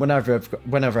 So whenever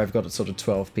I've got sort of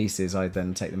 12 pieces, I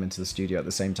then take them into the studio at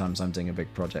the same time as I'm doing a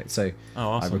big project. So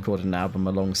awesome. I recorded an album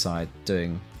alongside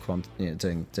doing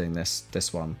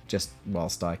this one, just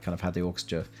whilst I kind of had the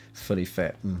orchestra fully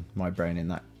fit and my brain in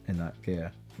that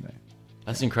gear.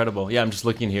 That's incredible. Yeah, I'm just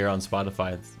looking here on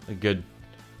Spotify. It's a good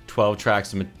 12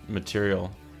 tracks of material.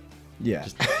 Yeah.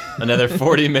 Just another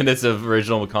 40 minutes of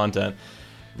original content.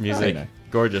 Music.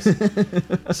 Gorgeous.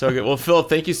 So good. Well, Phil,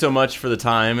 thank you so much for the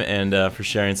time and for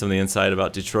sharing some of the insight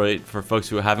about Detroit. For folks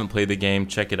who haven't played the game,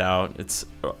 check it out. It's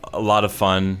a lot of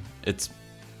fun. It's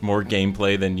more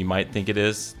gameplay than you might think it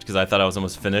is, because I thought I was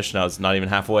almost finished. Now it's not even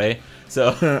halfway.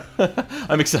 So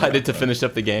I'm excited to finish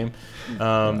up the game.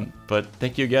 But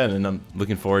thank you again, and I'm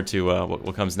looking forward to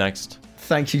what comes next.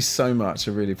 Thank you so much.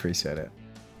 I really appreciate it.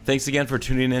 Thanks again for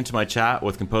tuning in to my chat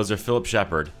with composer Philip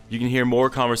Shepard. You can hear more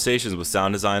conversations with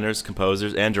sound designers,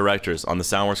 composers, and directors on the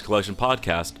Soundworks Collection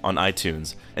podcast on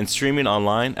iTunes and streaming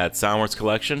online at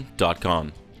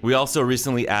soundworkscollection.com. We also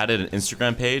recently added an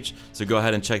Instagram page, so go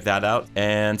ahead and check that out.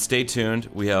 And stay tuned.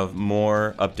 We have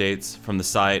more updates from the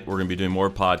site. We're going to be doing more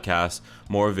podcasts,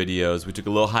 more videos. We took a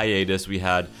little hiatus. We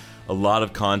had a lot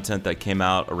of content that came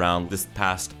out around this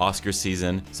past Oscar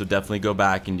season, so definitely go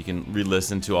back and you can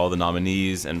re-listen to all the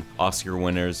nominees and Oscar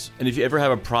winners. And if you ever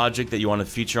have a project that you want to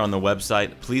feature on the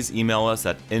website, please email us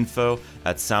at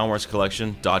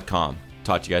info@soundworkscollection.com.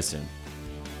 Talk to you guys soon.